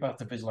tools in QuPath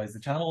to visualize the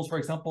channels, for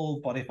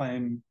example, but if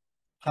I'm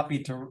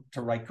happy to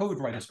write code,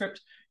 write a script,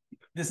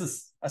 this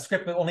is a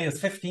script that only has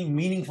 15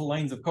 meaningful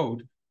lines of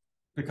code,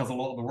 because a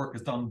lot of the work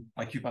is done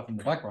by QuPath in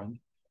the background.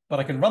 But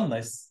I can run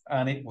this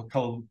and it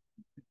will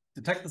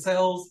detect the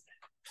cells,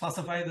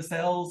 classify the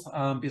cells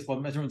based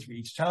on measurements for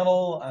each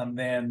channel, and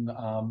then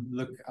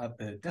look at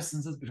the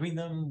distances between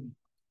them,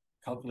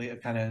 calculate a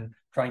kind of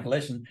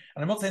triangulation.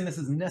 And I'm not saying this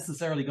is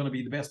necessarily going to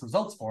be the best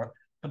results for it,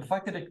 but the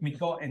fact that it can be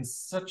got in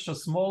such a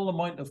small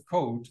amount of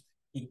code,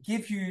 it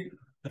gives you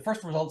the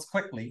first results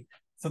quickly,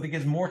 so that it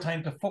gives more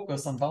time to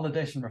focus on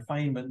validation,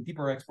 refinement, and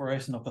deeper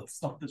exploration of the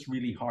stuff that's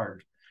really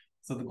hard.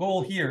 So the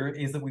goal here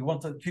is that we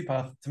want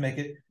QuPath to make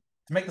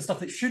the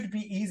stuff that should be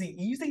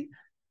easy,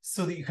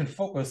 so that you can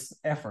focus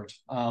effort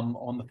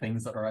on the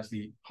things that are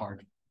actually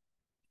hard.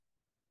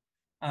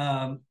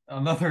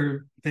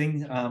 Another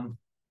thing,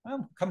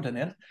 well, come to an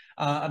end.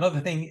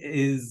 Another thing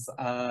is,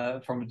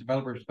 from a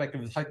developer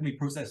perspective, is how can we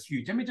process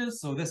huge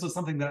images? So this was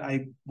something that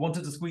I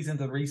wanted to squeeze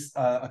into the release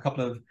a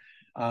couple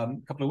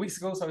of weeks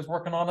ago. So I was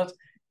working on it.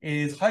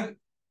 Is how,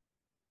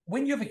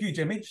 when you have a huge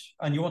image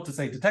and you want to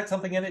say detect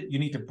something in it, you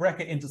need to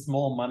break it into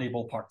small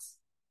manageable parts.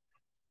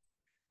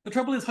 The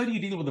trouble is, how do you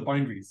deal with the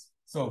boundaries?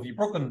 So if you've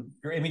broken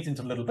your image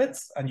into little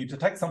bits and you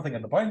detect something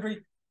at the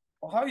boundary,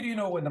 well, how do you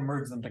know when to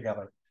merge them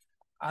together?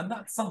 And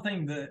that's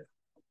something that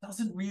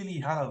doesn't really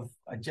have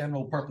a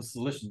general purpose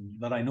solution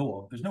that I know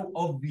of. There's no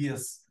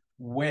obvious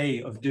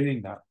way of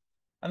doing that.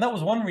 And that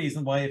was one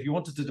reason why, if you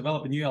wanted to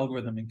develop a new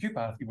algorithm in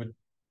QuPath, it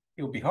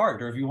would be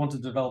hard, or if you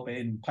wanted to develop it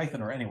in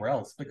Python or anywhere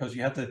else, because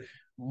you had to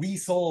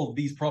resolve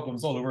these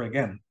problems all over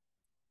again.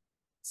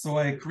 So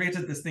I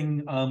created this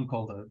thing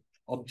called an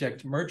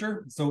object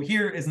merger. So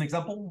here is an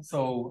example.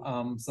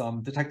 So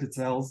some detected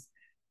cells,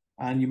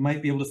 and you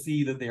might be able to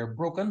see that they are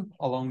broken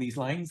along these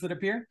lines that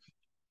appear.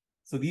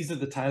 So these are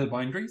the tile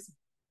boundaries.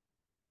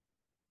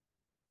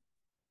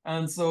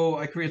 And so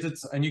I created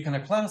a new kind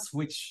of class,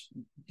 which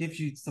gives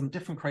you some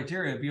different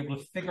criteria to be able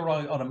to figure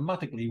out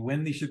automatically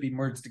when they should be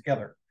merged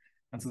together.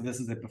 And so this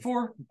is it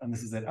before, and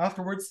this is it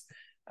afterwards.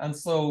 And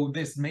so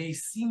this may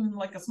seem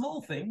like a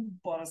small thing,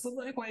 but it's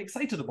something I'm quite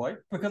excited about,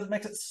 because it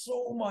makes it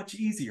so much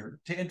easier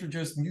to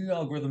introduce new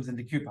algorithms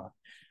into QuPath.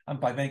 And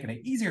by making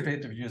it easier to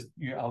introduce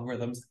new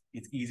algorithms,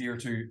 it's easier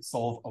to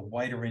solve a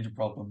wider range of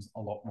problems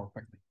a lot more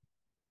quickly.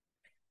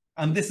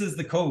 And this is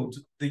the code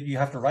that you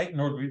have to write in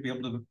order to be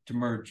able to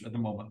merge at the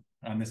moment.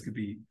 And this could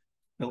be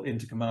built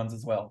into commands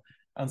as well.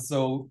 And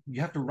so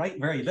you have to write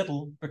very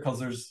little,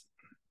 because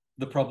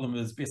the problem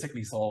is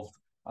basically solved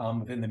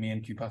within the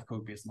main QuPath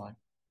code base now.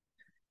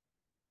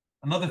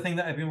 Another thing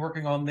that I've been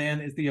working on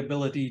then is the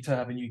ability to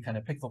have a new kind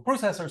of pixel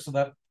processor, so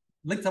that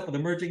links up with the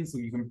merging, so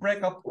you can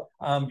break up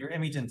your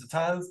image into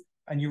tiles,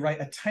 and you write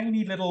a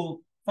tiny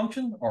little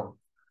function, or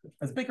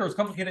as big or as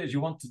complicated as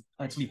you want, to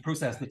actually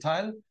process the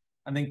tile.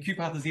 And then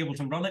QuPath is able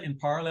to run it in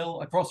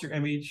parallel across your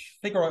image,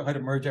 figure out how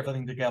to merge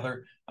everything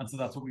together. And so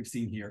that's what we've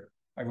seen here.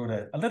 I wrote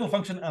a little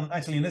function, and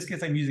actually in this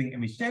case, I'm using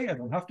ImageJ. I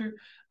don't have to.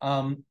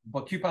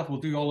 But QuPath will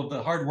do all of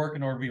the hard work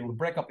in order to be able to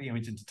break up the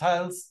image into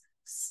tiles,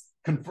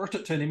 convert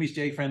it to an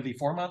ImageJ-friendly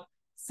format,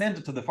 send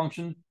it to the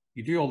function,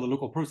 you do all the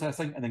local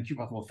processing, and then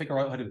QuPath will figure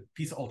out how to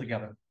piece it all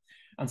together.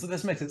 And so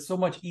this makes it so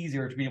much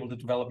easier to be able to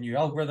develop new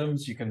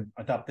algorithms. You can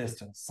adapt this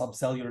to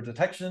subcellular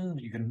detection.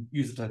 You can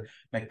use it to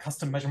make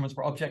custom measurements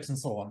for objects and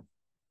so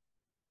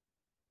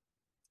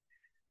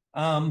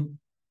on.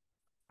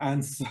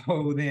 And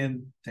so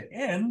then to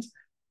end,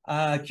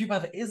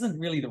 QuPath isn't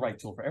really the right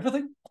tool for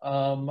everything.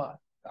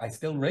 I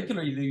still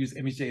regularly use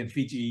ImageJ and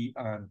Fiji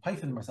and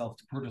Python myself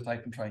to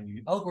prototype and try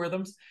new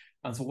algorithms.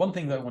 And so one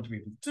thing that I want to be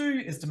able to do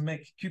is to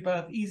make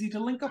QuPath easy to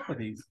link up with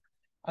these.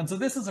 And so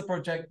this is a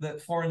project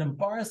that for an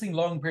embarrassing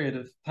long period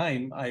of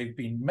time, I've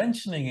been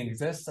mentioning it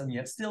exists and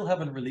yet still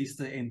haven't released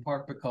it, in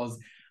part because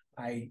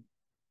I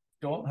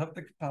don't have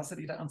the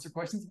capacity to answer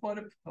questions about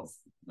it, because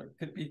there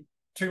could be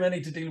too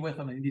many to deal with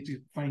and I need to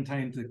find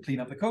time to clean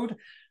up the code.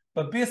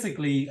 But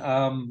basically,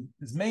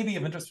 this may be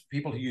of interest for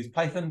people who use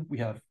Python. We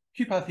have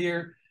QuPath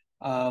here,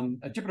 a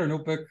Jupyter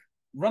notebook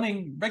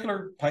running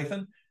regular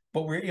Python,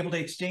 but we're able to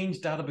exchange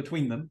data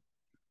between them.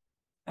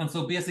 And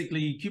so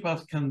basically,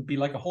 QuPath can be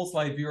like a whole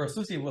slide viewer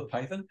associated with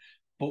Python,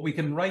 but we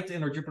can write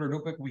in our Jupyter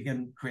notebook, we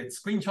can create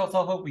screenshots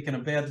of it, we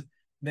can embed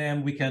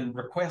them, we can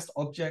request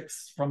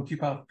objects from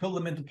QuPath, pull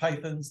them into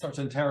Python, start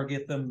to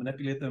interrogate them,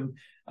 manipulate them,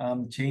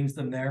 change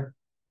them there,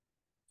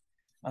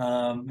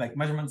 make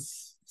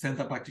measurements, send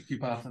that back to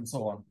QuPath, and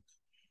so on.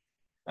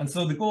 And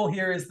so the goal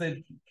here is that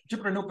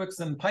Jupyter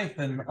notebooks in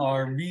Python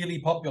are really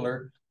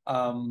popular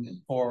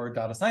for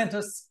data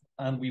scientists,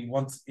 and we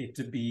want it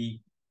to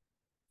be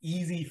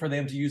easy for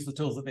them to use the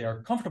tools that they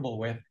are comfortable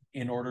with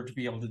in order to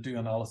be able to do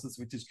analysis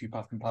which is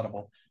QuPath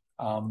compatible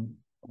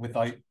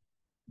without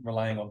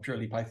relying on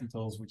purely Python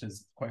tools, which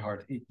is quite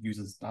hard. It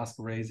uses task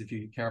arrays if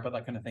you care about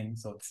that kind of thing.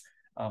 So it's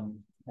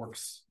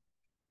works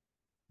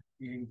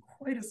in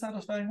quite a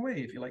satisfying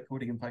way if you like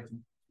coding in Python.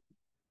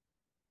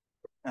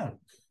 Yeah.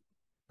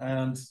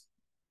 And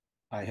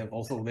I have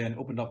also then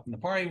opened up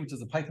Napari, which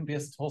is a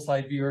Python-based whole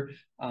slide viewer,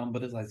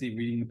 but as I say,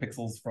 reading the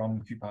pixels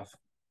from QuPath.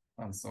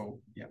 And so,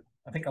 yeah,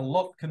 I think a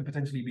lot can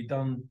potentially be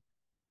done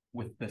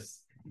with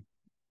this.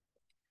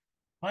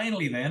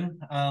 Finally then,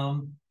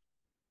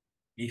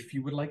 if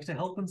you would like to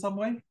help in some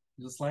way,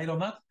 there's a slide on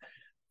that.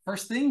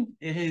 First thing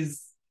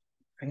is,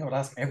 I think I would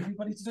ask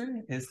everybody to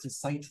do is to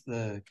cite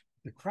the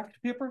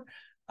correct paper.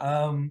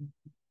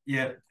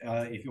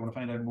 If you want to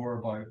find out more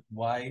about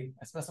why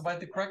I specified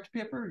the correct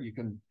paper, you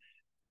can,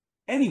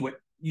 anyway,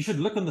 you should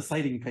look on the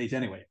citing page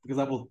anyway, because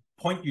that will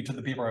point you to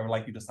the paper I would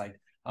like you to cite.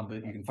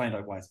 But you can find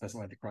out why I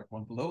specified the correct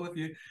one below if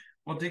you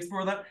want to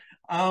explore that.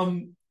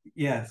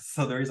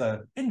 So there is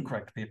an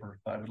incorrect paper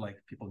that I would like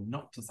people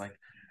not to cite.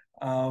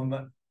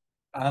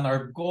 And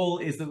our goal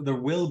is that there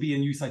will be a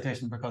new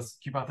citation because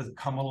QuPath has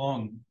come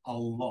along a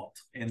lot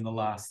in the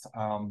last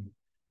 5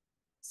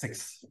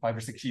 or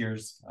 6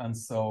 years. And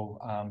so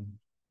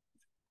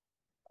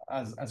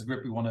as a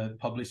group, we want to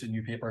publish a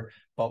new paper,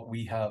 but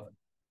we have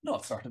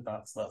not started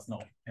that, so that's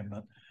not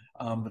imminent.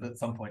 But at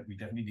some point, we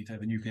definitely need to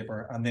have a new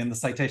paper, and then the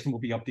citation will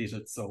be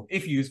updated. So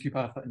if you use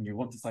QuPath and you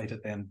want to cite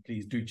it, then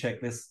please do check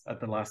this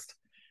at the last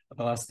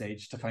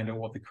stage to find out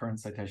what the current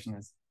citation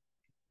is.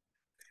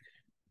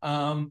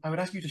 I would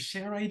ask you to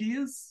share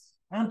ideas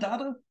and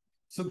data.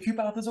 So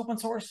QuPath is open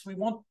source. We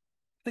want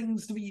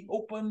things to be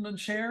open and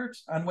shared.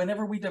 And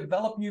whenever we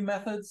develop new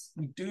methods,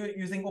 we do it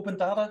using open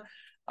data.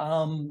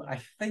 I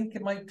think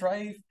it might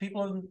drive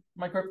people in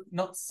my group,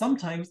 not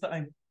sometimes, that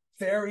I'm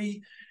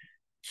very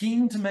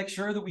keen to make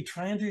sure that we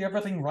try and do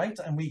everything right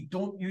and we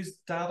don't use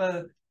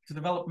data to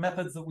develop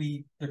methods that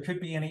there could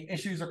be any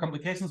issues or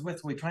complications with.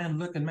 So we try and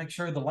look and make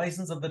sure the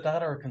license of the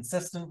data are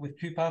consistent with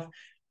QuPath,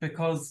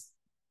 because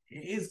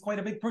it is quite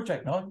a big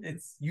project now.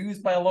 It's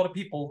used by a lot of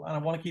people and I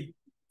want to keep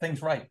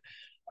things right.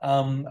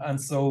 And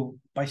so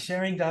by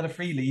sharing data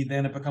freely,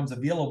 then it becomes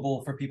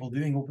available for people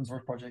doing open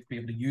source projects to be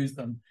able to use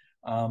them.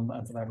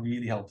 And so that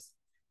really helps.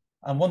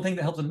 And one thing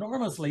that helps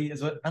enormously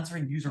is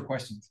answering user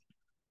questions.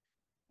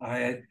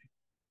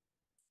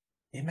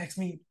 It makes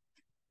me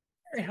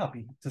very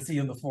happy to see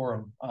in the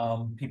forum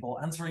people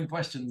answering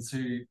questions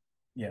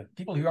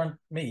people who aren't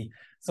me.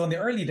 So in the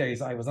early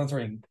days, I was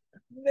answering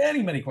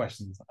many, many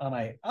questions, and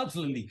I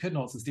absolutely could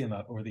not sustain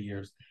that over the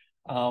years.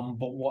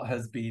 But what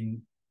has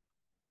been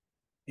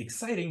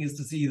exciting is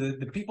to see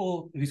the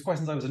people whose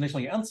questions I was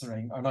initially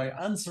answering are now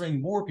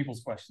answering more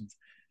people's questions.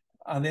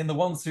 And then the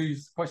ones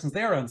whose questions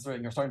they're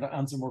answering are starting to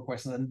answer more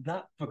questions, and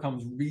that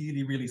becomes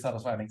really, really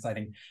satisfying and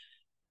exciting.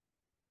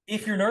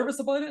 If you're nervous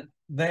about it,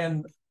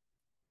 then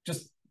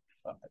just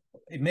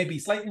it may be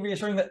slightly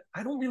reassuring that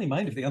I don't really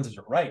mind if the answers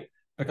are right,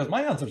 because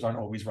my answers aren't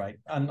always right.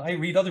 And I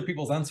read other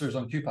people's answers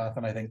on QuPath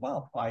and I think,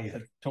 well, I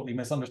had totally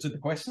misunderstood the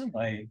question.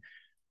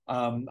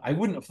 I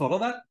wouldn't have thought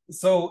of that.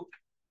 So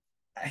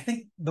I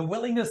think the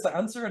willingness to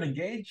answer and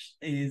engage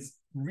is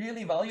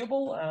really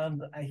valuable,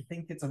 and I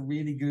think it's a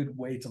really good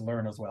way to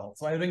learn as well.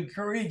 So I would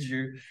encourage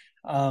you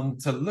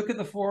to look at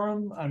the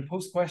forum and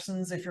post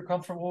questions if you're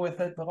comfortable with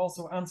it, but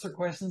also answer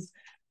questions.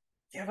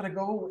 Give it a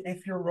go.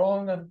 If you're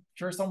wrong, I'm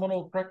sure someone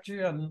will correct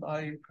you, and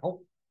I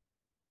hope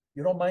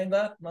you don't mind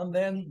that. And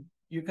then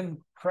you can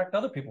correct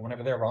other people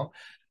whenever they're wrong.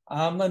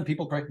 And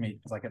people correct me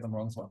because I get them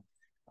wrong as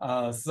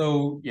well.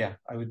 So yeah,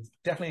 I would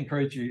definitely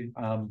encourage you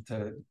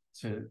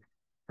to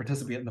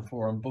participate in the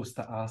forum, both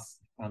to ask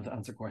and to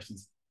answer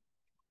questions.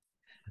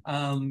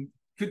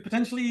 Could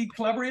potentially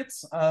collaborate.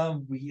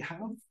 We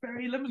have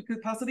very limited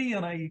capacity,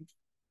 and I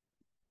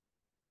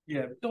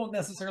don't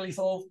necessarily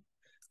solve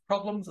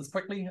problems as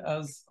quickly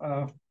as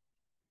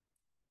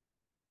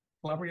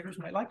collaborators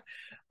might like.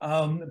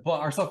 But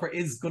our software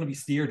is going to be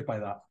steered by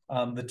that.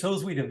 The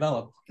tools we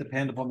develop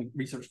depend upon the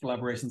research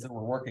collaborations that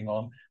we're working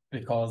on,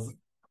 because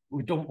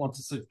we don't want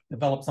to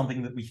develop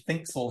something that we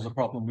think solves a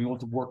problem. We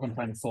want to work on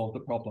trying to solve the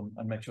problem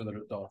and make sure that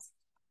it does.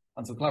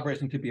 And so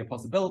collaboration could be a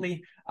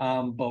possibility,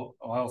 but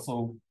I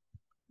also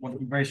want to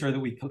be very sure that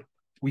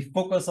we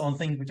focus on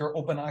things which are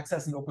open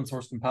access and open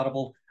source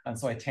compatible. And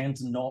so I tend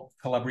to not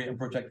collaborate on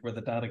projects where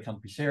the data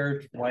can't be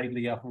shared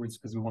widely afterwards,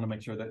 because we want to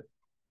make sure that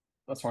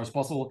as far as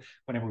possible,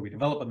 whenever we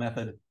develop a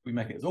method, we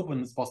make it as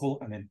open as possible,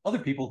 and then other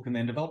people can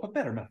then develop a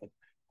better method.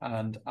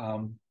 And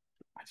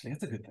actually,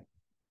 that's a good thing.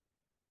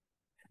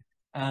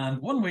 And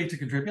one way to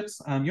contribute,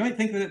 you might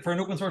think that for an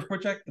open source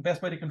project, the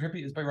best way to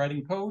contribute is by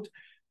writing code.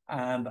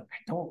 And I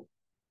don't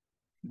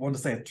want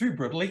to say it too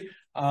brutally,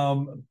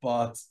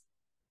 but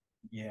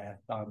yeah,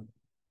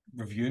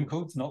 reviewing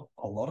code's not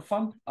a lot of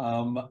fun.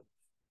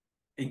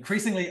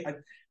 Increasingly,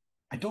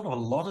 I don't have a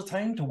lot of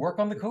time to work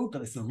on the code,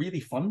 but it's the really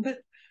fun bit.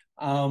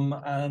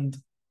 And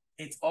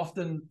it's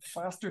often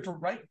faster to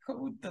write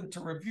code than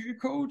to review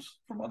code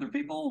from other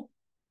people,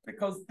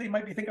 because they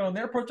might be thinking on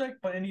their project,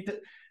 but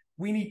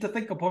we need to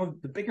think about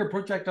the bigger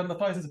project and the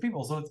thousands of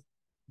people. So it's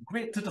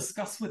great to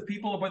discuss with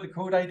people about the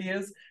code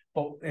ideas,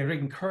 but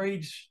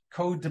encourage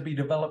code to be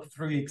developed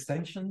through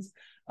extensions.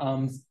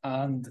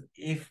 And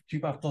if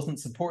QuPath doesn't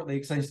support the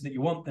extension that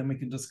you want, then we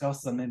can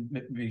discuss and then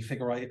maybe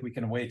figure out if we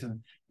can wait to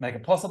make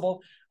it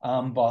possible.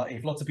 But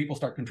if lots of people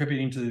start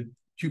contributing to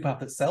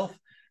QuPath itself,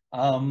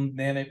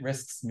 then it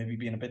risks maybe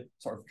being a bit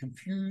sort of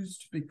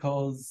confused,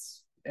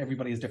 because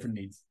everybody has different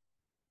needs.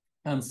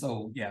 And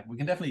so, yeah, we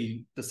can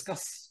definitely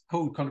discuss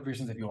code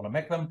contributions if you want to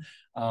make them,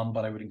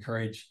 but I would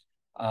encourage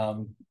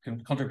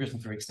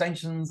contributions through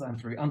extensions and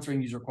through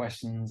answering user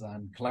questions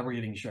and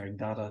collaborating, sharing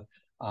data.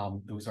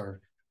 Those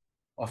are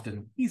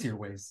often easier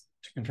ways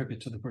to contribute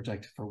to the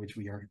project, for which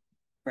we are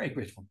very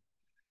grateful.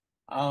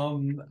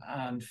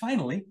 And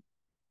finally,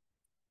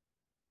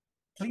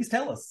 please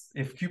tell us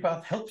if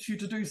QuPath helps you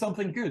to do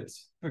something good,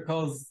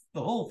 because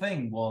the whole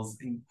thing was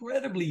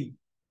incredibly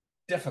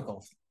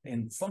difficult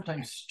in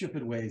sometimes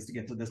stupid ways to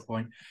get to this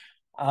point.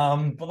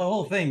 But the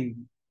whole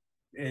thing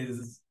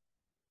is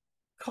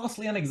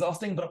costly and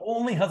exhausting, but it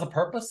only has a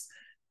purpose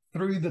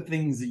through the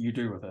things that you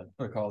do with it,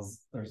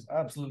 because there's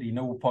absolutely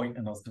no point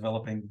in us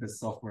developing this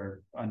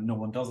software and no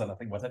one does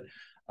anything with it.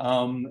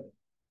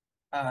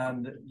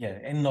 And yeah,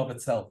 in and of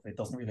itself, it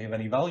doesn't really have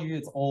any value.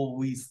 It's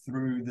always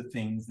through the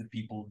things that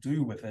people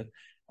do with it.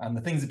 And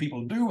the things that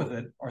people do with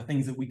it are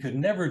things that we could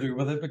never do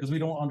with it, because we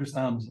don't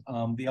understand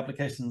the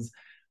applications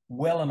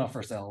well enough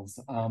ourselves.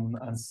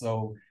 And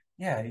so,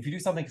 yeah, if you do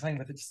something exciting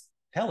with it, just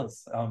tell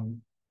us.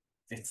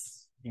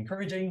 It's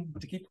encouraging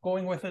to keep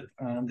going with it,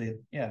 and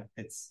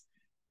it's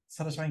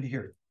satisfying to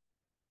hear.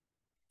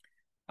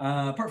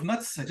 Apart from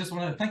that, I just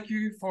want to thank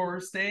you for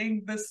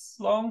staying this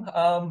long.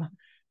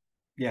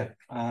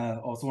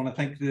 Also want to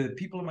thank the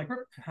people in my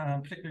group,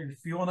 particularly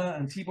Fiona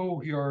and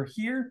Thibaut, who are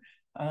here,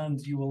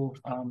 and you will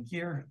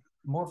hear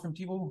more from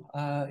Thibaut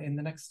in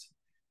the next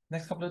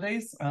couple of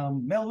days.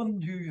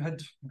 Melvin, who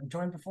had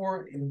joined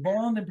before,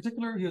 Yvonne in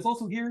particular, who is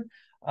also here,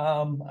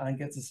 and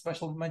gets a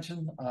special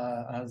mention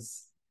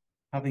as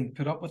having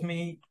put up with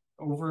me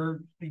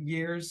over the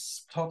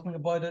years, talking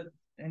about it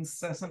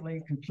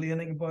incessantly,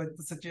 complaining about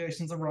the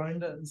situations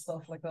around it and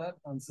stuff like that.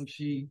 And so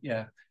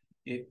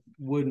it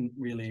wouldn't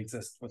really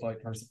exist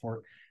without her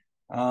support.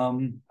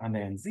 And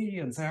then Z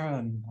and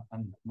Sarah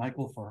and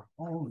Michael for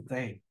all that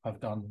they have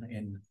done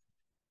in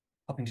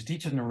helping to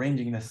teach it and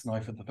arranging this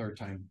now for the third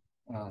time.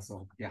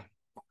 So yeah,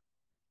 I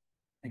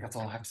think that's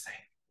all I have to say.